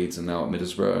and at Leeds and now at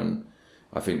Middlesbrough. And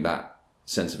I think that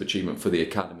sense of achievement for the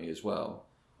academy as well.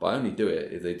 But I only do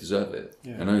it if they deserve it,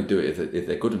 and I only do it if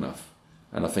they're good enough.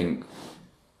 And I think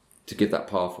to give that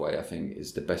pathway, I think,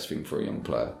 is the best thing for a young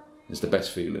player. It's the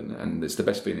best feeling, and it's the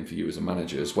best feeling for you as a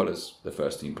manager, as well as the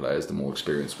first team players, the more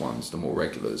experienced ones, the more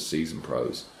regulars, seasoned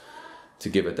pros. To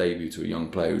give a debut to a young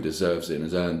player who deserves it and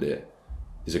has earned it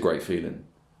is a great feeling.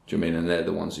 Do you know what I mean? And they're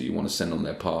the ones that you want to send on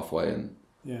their pathway and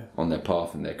on their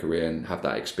path in their career, and have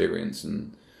that experience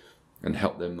and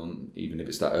help them on, even if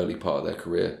it's that early part of their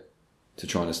career, to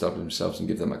try and establish themselves and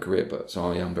give them a career. But so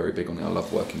I am very big on it. I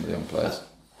love working with young players.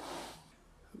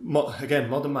 Again,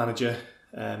 modern manager,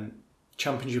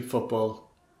 Championship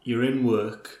football, you're in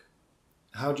work.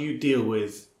 How do you deal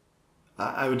with,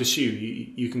 I would assume,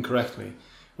 you can correct me,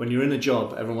 when you're in a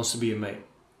job, everyone wants to be your mate.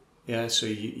 Yeah, so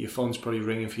your phone's probably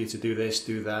ringing for you to do this,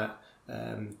 do that,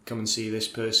 come and see this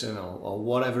person, or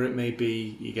whatever it may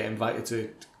be. You get invited to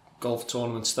golf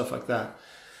tournaments, stuff like that.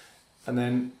 And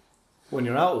then when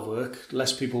you're out of work,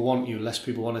 less people want you, less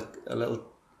people want a little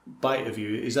bite of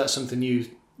you. Is that something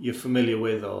you're familiar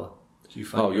with, or do you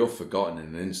find? Oh, you're forgotten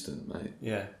in an instant, mate.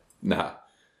 Yeah. Nah.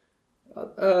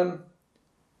 You're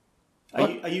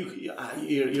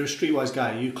a streetwise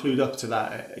guy. Are you clued up to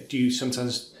that? Do you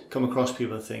sometimes come across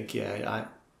people and think, yeah,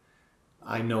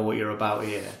 I know what you're about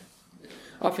here?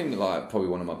 I think like probably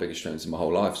one of my biggest strengths in my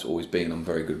whole life has always been I'm a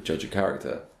very good judge of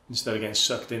character. Instead of getting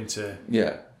sucked into...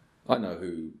 Yeah. I know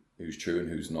who's true and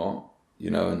who's not,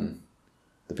 and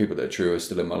the people that are true are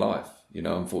still in my life.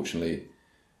 Unfortunately,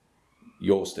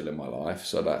 you're still in my life,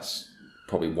 so that's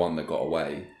probably one that got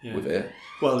away with it.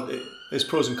 Well, there's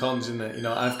pros and cons in there.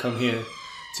 I've come here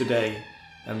today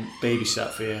and babysat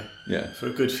for you for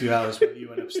a good few hours when you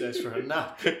went upstairs for a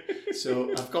nap.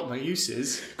 So I've got my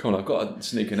uses. Come on, I've got to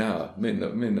sneak an hour. Me and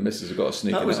the missus have got to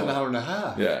sneak an hour. That was an hour and a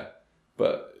half. Yeah,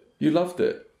 but you loved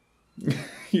it.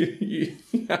 you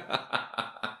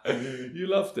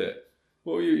loved it.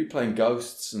 What were you playing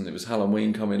ghosts, and it was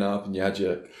Halloween coming up, and you had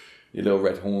your little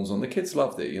red horns on. The kids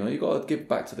loved it. You got to give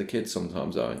back to the kids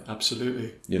sometimes, Owen.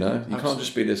 Absolutely. You can't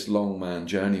just be this long man,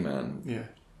 journeyman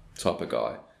type of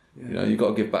guy. Yeah. You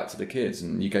got to give back to the kids,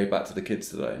 and you gave back to the kids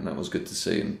today, and that was good to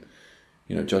see. And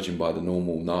judging by the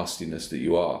normal nastiness that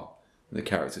you are, the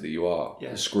character that you are,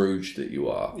 the Scrooge that you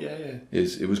are,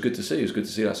 it was good to see. It was good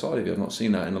to see that side of you. I've not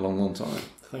seen that in a long, long time.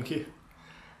 Thank you.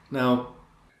 Now,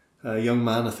 a young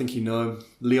man, I think you know him,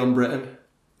 Leon Britton.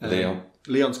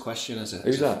 Leon's question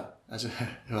Who's that?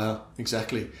 Well,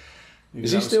 exactly.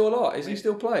 Is he still alive? Is he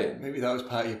still playing? Maybe that was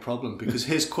part of your problem, because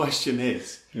his question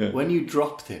is, when you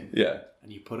dropped him,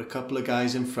 and you put a couple of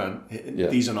guys in front,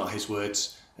 these are not his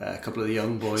words, a couple of the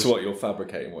young boys. So what, you're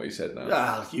fabricating what he said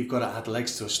now? You've got to add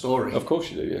legs to a story. Of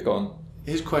course you do, yeah, go on.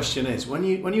 His question is, when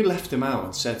you left him out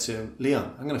and said to him,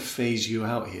 Leon, I'm going to phase you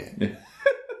out here. Yeah.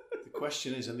 The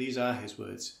question is, and these are his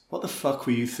words, what the fuck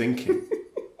were you thinking?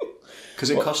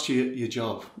 Because it cost you your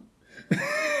job.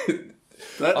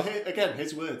 Again,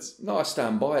 his words. No, I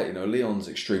stand by it. Leon's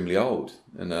extremely old,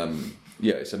 and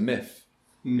it's a myth.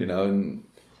 And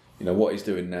what he's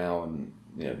doing now, and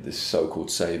this so-called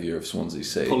saviour of Swansea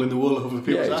City, pulling the wool over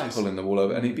people's eyes. He's pulling the wool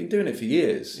over, and he's been doing it for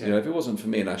years. If it wasn't for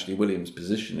me and Ashley Williams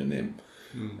positioning him,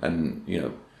 and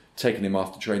taking him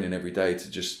after training every day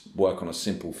to just work on a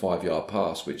simple 5-yard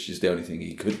pass, which is the only thing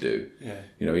he could do.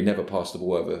 He never passed the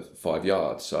ball over 5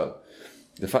 yards, so.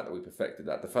 The fact that we perfected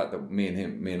that, the fact that me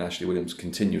and Ashley Williams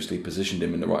continuously positioned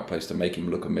him in the right place to make him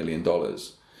look $1 million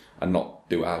and not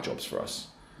do our jobs for us,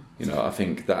 I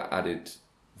think that added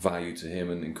value to him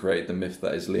and created the myth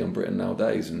that is Leon Britton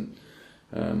nowadays. And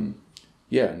and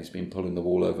he's been pulling the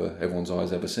wool over everyone's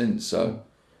eyes ever since. So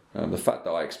the fact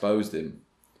that I exposed him,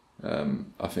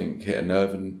 I think hit a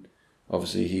nerve, and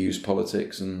obviously he used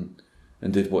politics and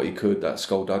did what he could, that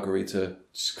skullduggery to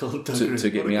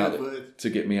get me out of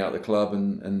the club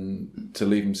and to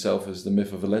leave himself as the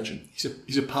myth of a legend.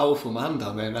 He's a powerful man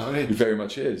down there now, isn't he? He very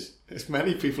much is. There's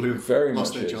many people who've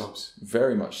lost their jobs.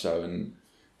 Very much so, and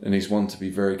he's one to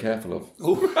be very careful of.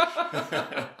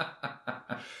 Oh.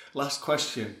 Last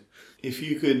question. If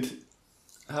you could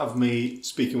have me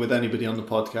speaking with anybody on the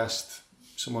podcast,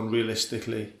 someone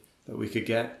realistically that we could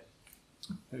get,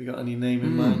 have you got any name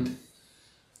in mind?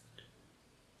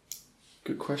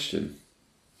 Good question.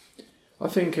 I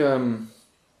think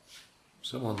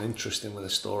someone interesting with a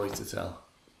story to tell.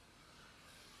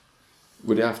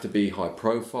 Would it have to be high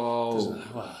profile?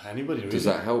 Anybody really. Does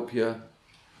that help you?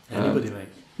 Anybody, mate.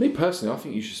 Me personally, I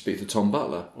think you should speak to Tom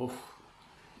Butler. Oof.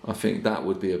 I think that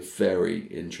would be a very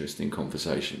interesting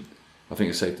conversation. I think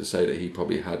it's safe to say that he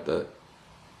probably had the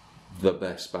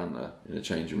best banter in the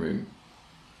changing room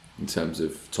in terms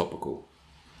of topical.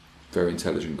 Very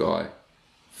intelligent guy.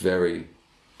 Very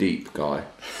deep guy.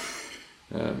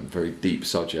 Very deep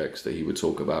subjects that he would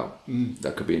talk about.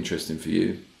 That could be interesting for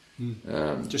you.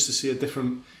 Just to see a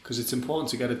different, because it's important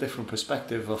to get a different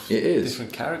perspective of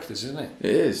different characters, isn't it?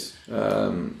 It is.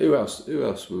 Who else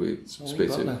will we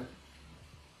speak to?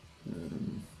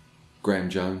 Graham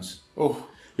Jones,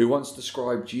 who once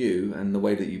described you and the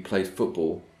way that you played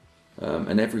football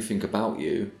and everything about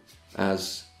you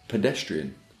as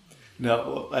pedestrian.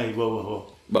 No, hey,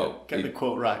 whoa. Well, get the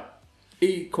quote right.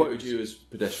 He quoted you as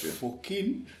pedestrian.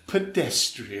 Fucking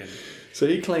pedestrian. So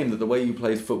he claimed that the way you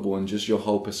played football and just your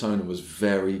whole persona was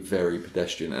very, very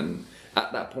pedestrian. And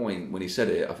at that point, when he said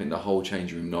it, I think the whole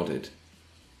changing room nodded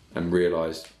and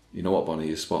realised, you know what, Bonnie,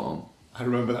 you're spot on. I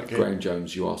remember that game. Graham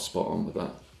Jones, you are spot on with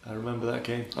that. I remember that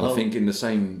game. And I think in the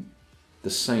same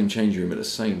changing room at the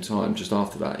same time, just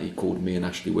after that, he called me and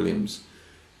Ashley Williams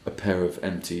a pair of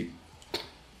empty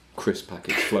crisp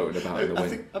packets floating about in the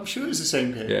wind. I'm sure it was the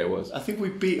same game. Yeah, it was. I think we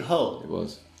beat Hull. It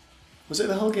was. Was it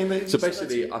the whole game? That So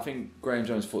basically, I think Graham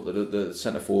Jones thought that the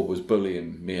centre forward was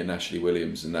bullying me and Ashley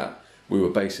Williams, and that we were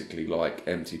basically like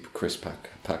empty crisp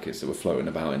packets that were floating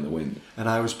about in the wind. And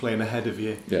I was playing ahead of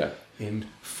you. Yeah. In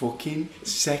fucking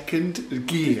second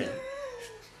gear.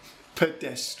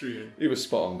 Pedestrian. He was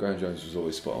spot on. Graham Jones was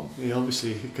always spot on. He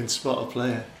obviously can spot a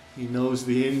player. He knows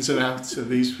the ins and outs of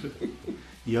these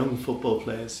young football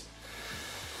players.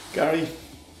 Gary,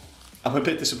 I'm a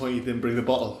bit disappointed you didn't bring the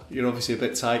bottle. You're obviously a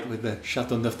bit tight with the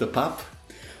Chateau Neuf de Pape.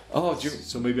 Oh,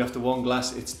 so maybe after one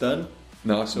glass it's done.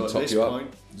 No, I so can at top this you point,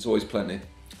 up. There's always plenty.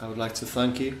 I would like to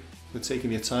thank you for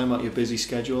taking your time out of your busy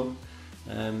schedule.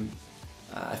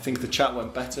 I think the chat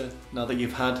went better now that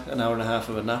you've had an hour and a half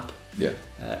of a nap. Yeah.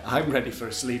 I'm ready for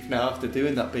a sleep now after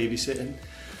doing that babysitting.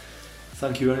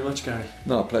 Thank you very much, Gary.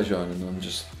 No, pleasure, and I'm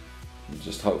just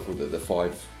hopeful that the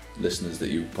 5 listeners that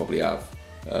you probably have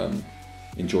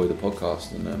enjoy the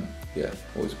podcast, and yeah,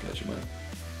 always a pleasure, mate.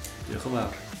 Diolch yn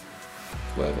fawr.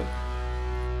 Whatever.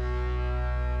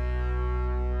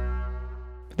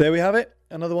 There we have it.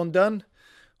 Another one done.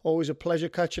 Always a pleasure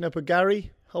catching up with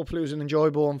Gary. Hopefully it was an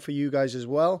enjoyable one for you guys as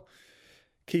well.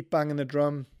 Keep banging the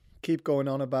drum. Keep going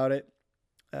on about it.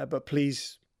 But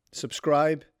please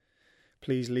subscribe.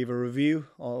 Please leave a review,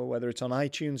 or whether it's on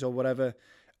iTunes or whatever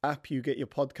app you get your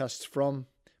podcasts from.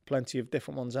 Plenty of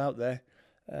different ones out there.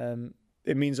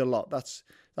 It means a lot. That's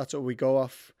what we go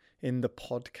off in the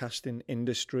podcasting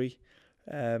industry.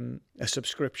 A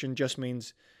subscription just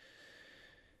means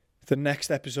the next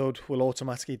episode will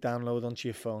automatically download onto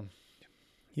your phone.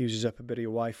 Uses up a bit of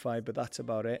your Wi-Fi, but that's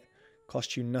about it.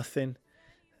 Costs you nothing.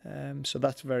 So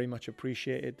that's very much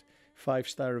appreciated.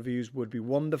 5-star reviews would be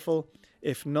wonderful.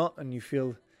 If not, and you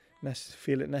feel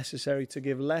it necessary to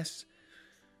give less,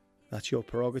 that's your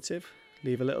prerogative.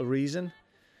 Leave a little reason.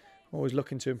 Always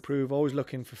looking to improve, always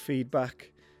looking for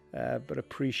feedback, but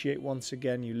appreciate once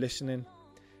again you listening.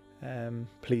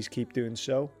 Please keep doing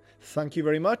so. Thank you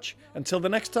very much. Until the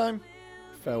next time,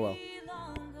 farewell.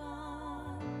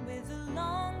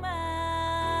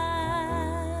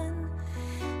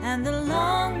 And the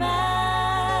long man